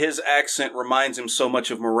that his accent reminds him so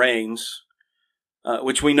much of Moraine's,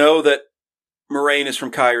 which we know that Moraine is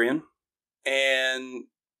from Kyrian, and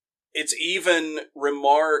it's even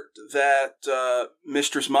remarked that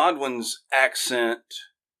Mistress Modwin's accent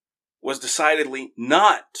was decidedly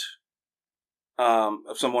not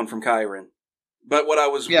of someone from Kyrian. But what I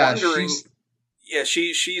was wondering,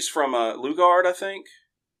 she's from Lugard, I think.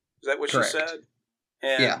 Is that what Correct. She said?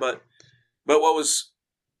 And, But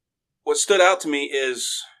what stood out to me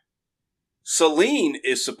is Selene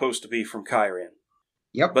is supposed to be from Kyrian.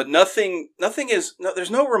 Yep. But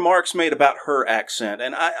there's no remarks made about her accent.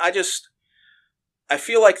 And I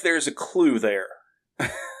feel like there's a clue there.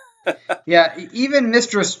 Yeah, even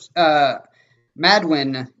Mistress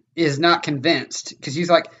Madwin is not convinced, because he's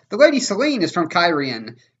like, the Lady Selene is from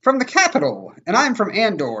Kyrian, from the capital, and I'm from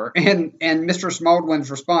Andor. And Mistress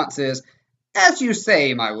Madwin's response is, as you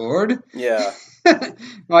say, my lord. Yeah.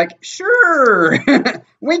 Like, sure.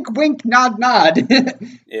 Wink, wink, nod, nod.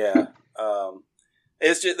 Yeah.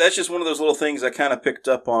 That's just one of those little things I kind of picked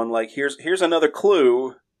up on. Like, here's another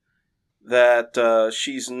clue that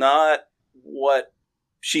she's not what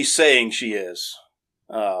she's saying she is.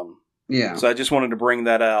 Yeah. So I just wanted to bring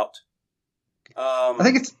that out. I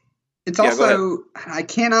think it's also, I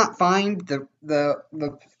cannot find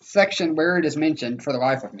the section where it is mentioned for the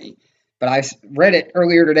life of me, but I read it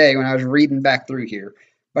earlier today when I was reading back through here.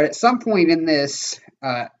 But at some point in this,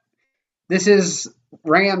 this is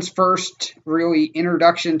Rand's first really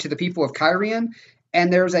introduction to the people of Kyrian,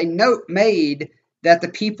 and there's a note made that the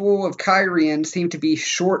people of Kyrian seem to be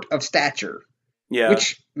short of stature. Yeah.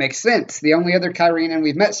 Which makes sense. The only other Kyrian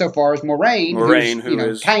we've met so far is Moraine who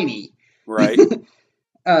is tiny. Right.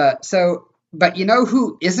 But you know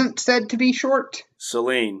who isn't said to be short?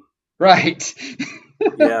 Selene. Right.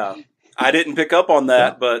 Yeah. I didn't pick up on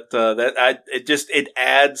that, but it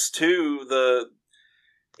adds to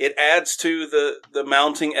the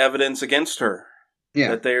mounting evidence against her. Yeah.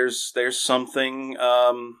 That there's something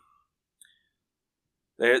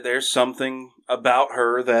there's something about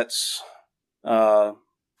her that's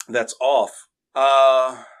off.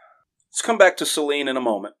 Let's come back to Selene in a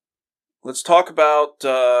moment. Let's talk about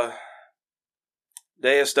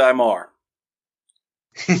Deus Daimar.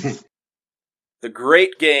 The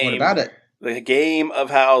great game. What about it? The game of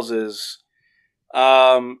houses.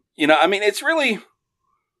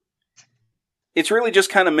 It's really just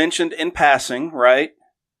kind of mentioned in passing, right?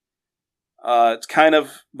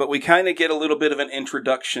 But we kind of get a little bit of an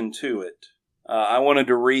introduction to it. I wanted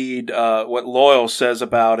to read what Loyal says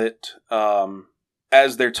about it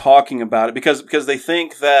as they're talking about it, because they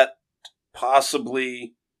think that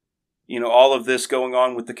possibly, all of this going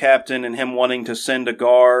on with the captain and him wanting to send a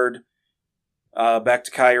guard back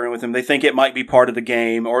to Kyrian with him, they think it might be part of the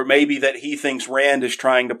game, or maybe that he thinks Rand is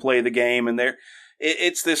trying to play the game, and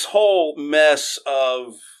it's this whole mess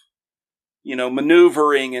of,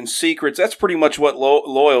 maneuvering and secrets. That's pretty much what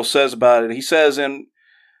Loyal says about it. He says, it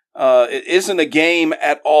isn't a game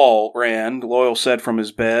at all, Rand, Loyal said from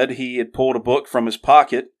his bed. He had pulled a book from his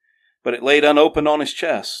pocket, but it laid unopened on his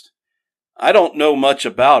chest. I don't know much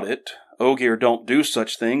about it. Ogier don't do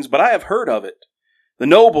such things, but I have heard of it. The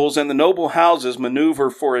nobles and the noble houses maneuver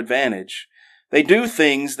for advantage. They do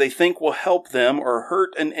things they think will help them or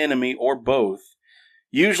hurt an enemy or both.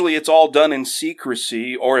 Usually it's all done in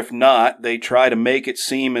secrecy, or if not, they try to make it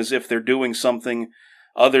seem as if they're doing something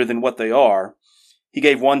other than what they are. He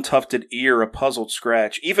gave one tufted ear a puzzled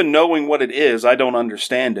scratch. Even knowing what it is, I don't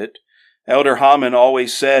understand it. Elder Hammond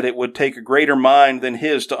always said it would take a greater mind than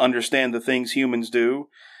his to understand the things humans do,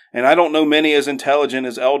 and I don't know many as intelligent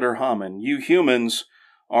as Elder Hammond. You humans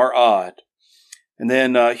are odd. And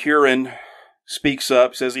then Huron speaks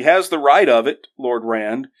up, says he has the right of it, Lord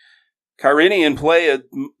Rand. Kyrenian play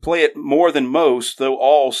it more than most, though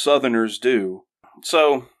all Southerners do.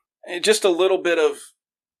 So, just a little bit of,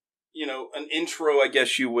 an intro, I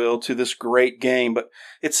guess you will, to this great game, but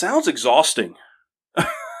it sounds exhausting.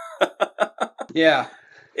 Yeah.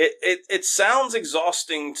 It sounds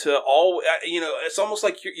exhausting to all, it's almost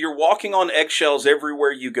like you're walking on eggshells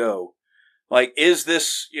everywhere you go. Like, is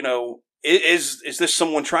this, is this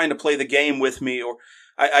someone trying to play the game with me? Or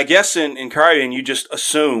I guess in Kyrian, you just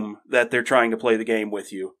assume that they're trying to play the game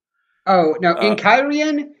with you. Oh, no, in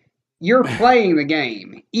Kyrian, you're playing the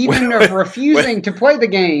game. Even if refusing to play the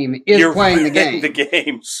game is playing the game. The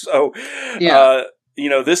game. So, yeah.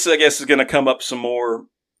 This, I guess, is going to come up some more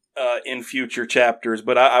in future chapters,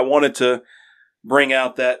 but I wanted to bring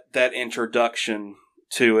out that introduction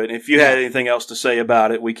to it. If you had anything else to say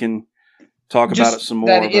about it, we can talk about it some more.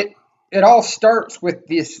 It all starts with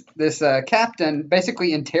this captain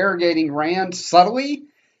basically interrogating Rand subtly.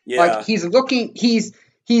 Yeah. Like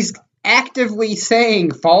he's actively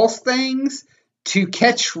saying false things to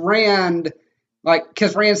catch Rand,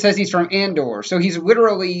 because Rand says he's from Andor. So he's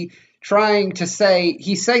literally trying to say,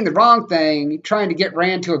 he's saying the wrong thing, trying to get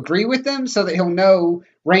Rand to agree with him so that he'll know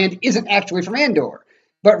Rand isn't actually from Andor.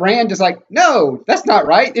 But Rand is like, no, that's not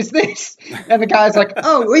right, it's this. And the guy's like,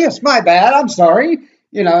 oh, yes, my bad, I'm sorry.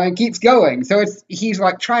 And keeps going. So he's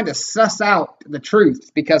like trying to suss out the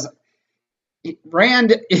truth, because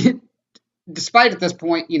Rand, despite at this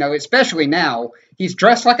point, especially now, he's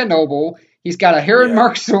dressed like a noble. He's got a Heron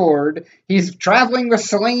Mark sword. He's traveling with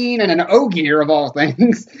Selene and an Ogier of all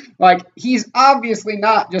things. Like, he's obviously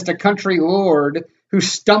not just a country lord who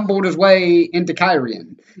stumbled his way into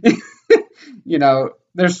Kyrian.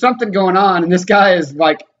 There's something going on, and this guy is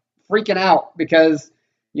like freaking out because,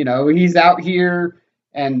 he's out here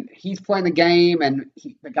and he's playing the game, and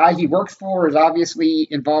the guy he works for is obviously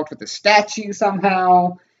involved with the statue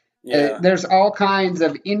somehow. Yeah. There's all kinds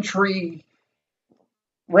of intrigue.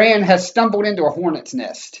 Rand has stumbled into a hornet's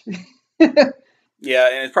nest. Yeah,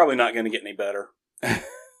 and it's probably not going to get any better.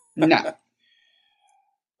 No.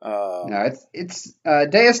 No, it's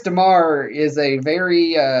Deus Damar is a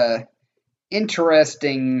very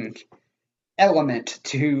interesting element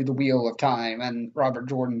to the Wheel of Time and Robert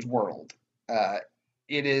Jordan's world.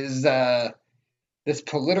 It is this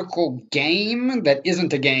political game that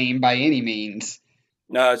isn't a game by any means.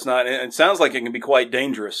 No, it's not. It sounds like it can be quite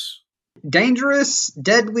dangerous. Dangerous,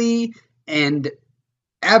 deadly, and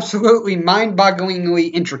absolutely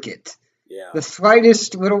mind-bogglingly intricate. Yeah. The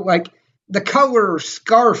slightest little, the color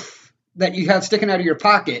scarf that you have sticking out of your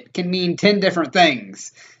pocket can mean 10 different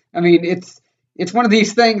things. I mean, it's one of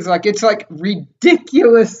these things, it's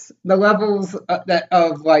ridiculous the levels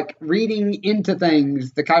of reading into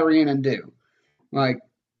things the Kyrianan do.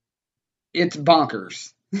 It's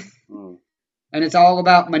bonkers. And it's all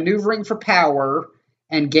about maneuvering for power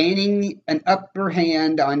and gaining an upper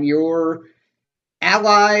hand on your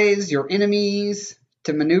allies, your enemies,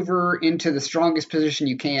 to maneuver into the strongest position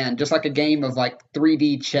you can, just like a game of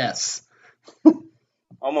 3D chess.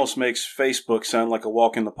 Almost makes Facebook sound like a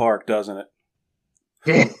walk in the park, doesn't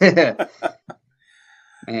it?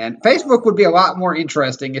 And Facebook would be a lot more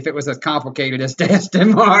interesting if it was as complicated as Deus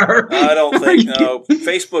Damar. I don't think no.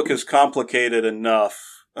 Facebook is complicated enough.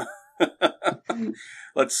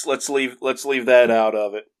 Let's leave that out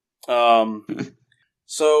of it.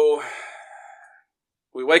 So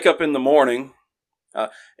we wake up in the morning, and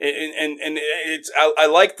it's I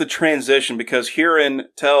like the transition because Huron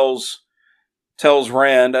tells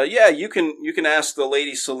Rand, you can ask the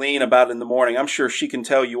Lady Selene about it in the morning. I'm sure she can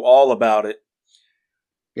tell you all about it.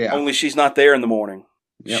 Yeah. Only she's not there in the morning.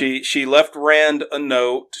 Yep. She left Rand a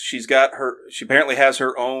note. She apparently has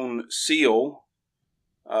her own seal.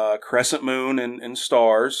 Crescent moon and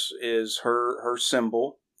stars is her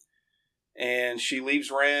symbol. And she leaves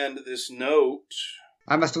Rand this note.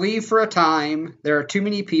 I must leave for a time. There are too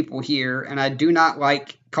many people here, and I do not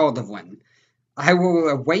like Caldevlin. I will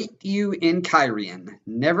await you in Kyrian.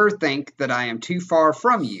 Never think that I am too far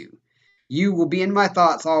from you. You will be in my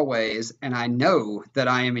thoughts always, and I know that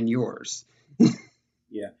I am in yours.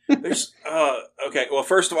 Yeah. There's okay. Well,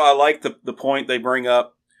 first of all, I like the point they bring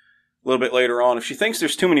up a little bit later on. If she thinks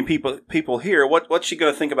there's too many people here, what's she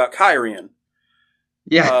going to think about Kyrian?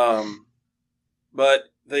 Yeah. But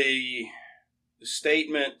the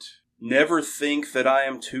statement, "Never think that I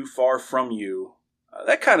am too far from you,"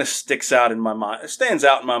 that kind of sticks out in my mind. It stands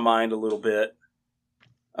out in my mind a little bit.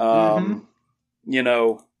 You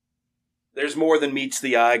know, there's more than meets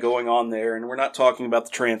the eye going on there, and we're not talking about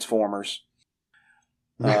the Transformers.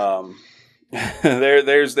 There's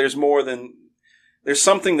more than, there's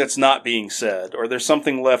something that's not being said, or there's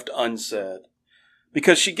something left unsaid,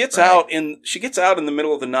 because she gets out in the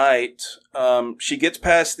middle of the night. She gets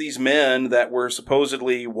past these men that were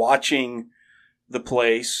supposedly watching the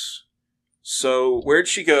place. So where'd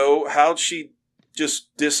she go? How'd she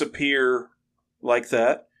just disappear like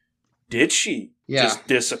that? Did she just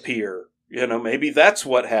disappear? Maybe that's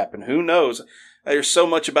what happened. Who knows? There's so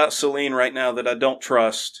much about Selene right now that I don't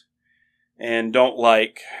trust and don't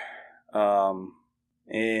like. And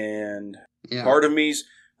part of me's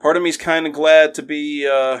kind of glad to be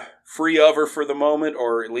free of her for the moment,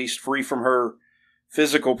 or at least free from her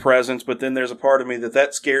physical presence. But then there's a part of me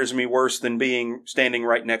that scares me worse than standing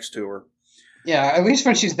right next to her. Yeah, at least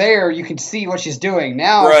when she's there, you can see what she's doing.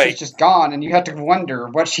 Now she's just gone, and you have to wonder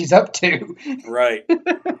what she's up to. Right.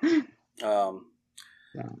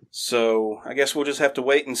 So I guess we'll just have to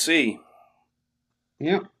wait and see.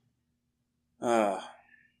 Yeah. Well.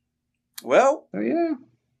 Oh, yeah.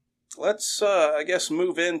 Let's, I guess,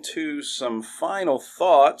 move into some final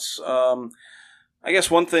thoughts. I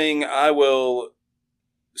guess one thing I will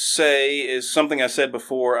say is something I said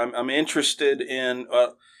before. I'm interested in.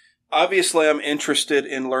 Obviously, I'm interested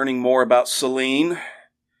in learning more about Selene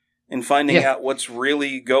and finding out what's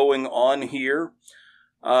really going on here.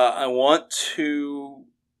 I want to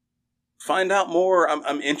find out more.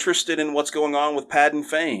 I'm interested in what's going on with Padden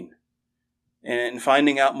Fane and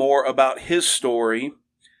finding out more about his story.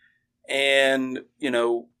 And,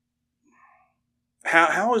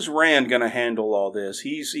 how is Rand going to handle all this?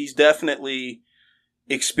 He's definitely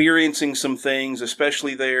experiencing some things,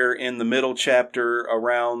 especially there in the middle chapter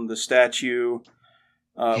around the statue.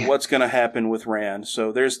 What's going to happen with Rand?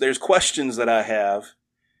 So there's questions that I have,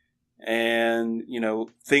 and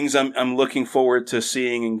things I'm looking forward to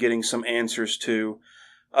seeing and getting some answers to.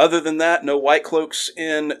 Other than that, no White Cloaks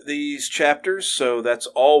in these chapters, so that's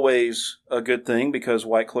always a good thing, because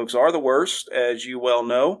White Cloaks are the worst, as you well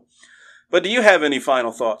know. But do you have any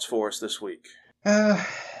final thoughts for us this week?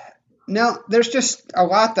 No, there's just a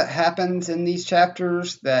lot that happens in these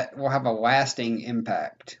chapters that will have a lasting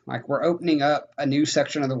impact. Like, we're opening up a new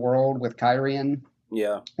section of the world with Kyrian.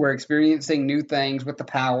 Yeah. We're experiencing new things with the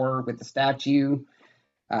power, with the statue.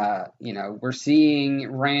 We're seeing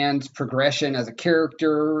Rand's progression as a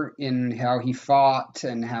character in how he fought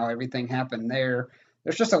and how everything happened there.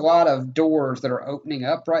 There's just a lot of doors that are opening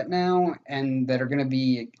up right now, and that are going to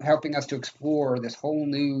be helping us to explore this whole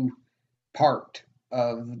new part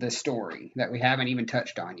of the story that we haven't even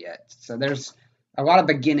touched on yet. So there's a lot of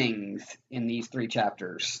beginnings in these 3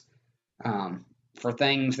 chapters for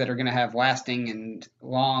things that are going to have lasting and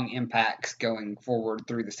long impacts going forward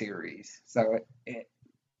through the series. So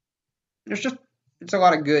it's a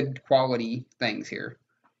lot of good quality things here.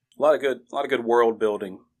 A lot of good world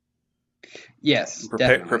building. Yes,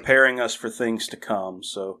 preparing us for things to come.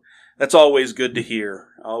 So that's always good to hear.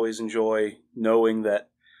 I always enjoy knowing that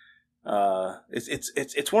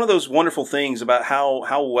it's one of those wonderful things about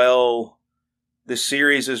how well this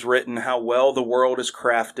series is written, how well the world is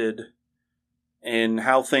crafted, and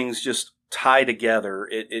how things just tie together.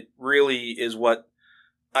 It really is what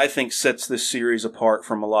I think sets this series apart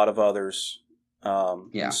from a lot of others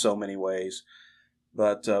in so many ways.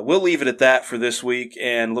 But we'll leave it at that for this week,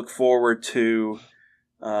 and look forward to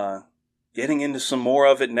getting into some more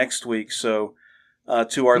of it next week. So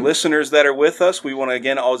to our listeners that are with us, we want to,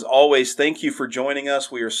 again, as always, thank you for joining us.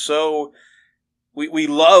 We are we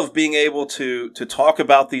love being able to talk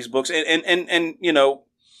about these books, and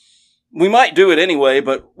we might do it anyway,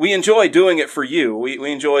 but we enjoy doing it for you.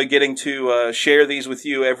 We enjoy getting to share these with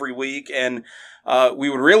you every week, and we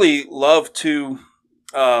would really love to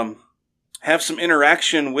have some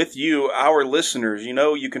interaction with you, our listeners.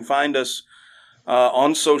 You can find us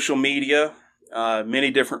on social media, many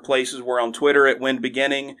different places. We're on Twitter at Wind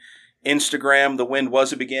Beginning, Instagram, The Wind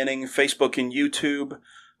Was a Beginning, Facebook and YouTube,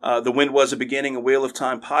 The Wind Was a Beginning, a Wheel of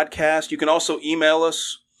Time podcast. You can also email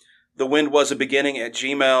us,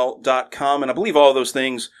 thewindwasabeginning@gmail.com, and I believe all those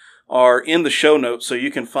things are in the show notes, so you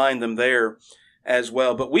can find them there. as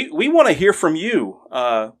well. But we want to hear from you.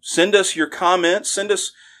 Send us your comments. Send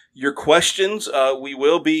us your questions. We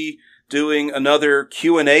will be doing another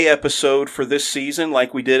Q&A episode for this season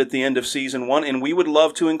like we did at the end of season 1. And we would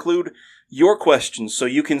love to include your questions. So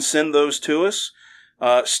you can send those to us.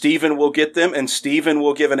 Stephen will get them, and Stephen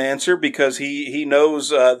will give an answer because he knows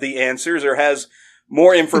the answers or has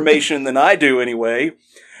more information than I do anyway.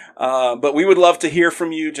 But we would love to hear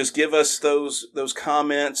from you. Just give us those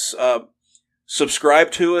comments.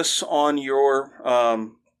 Subscribe to us on your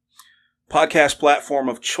podcast platform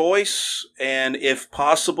of choice. And if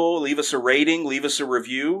possible, leave us a rating, leave us a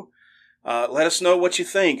review. Let us know what you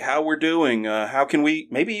think, how we're doing. How can we,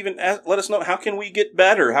 maybe even let us know, how can we get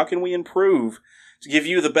better? How can we improve to give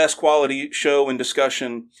you the best quality show and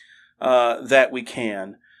discussion that we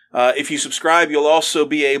can? If you subscribe, you'll also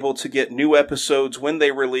be able to get new episodes when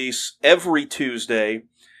they release every Tuesday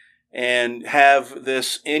and have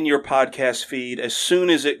this in your podcast feed as soon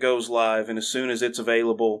as it goes live and as soon as it's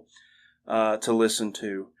available to listen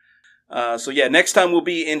to. So next time we'll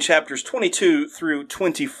be in chapters 22 through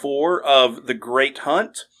 24 of The Great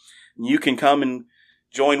Hunt. You can come and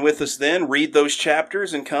join with us then, read those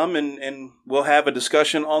chapters, and come and we'll have a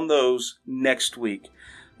discussion on those next week.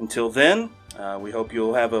 Until then, we hope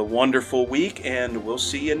you'll have a wonderful week, and we'll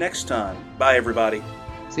see you next time. Bye, everybody.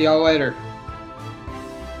 See y'all later.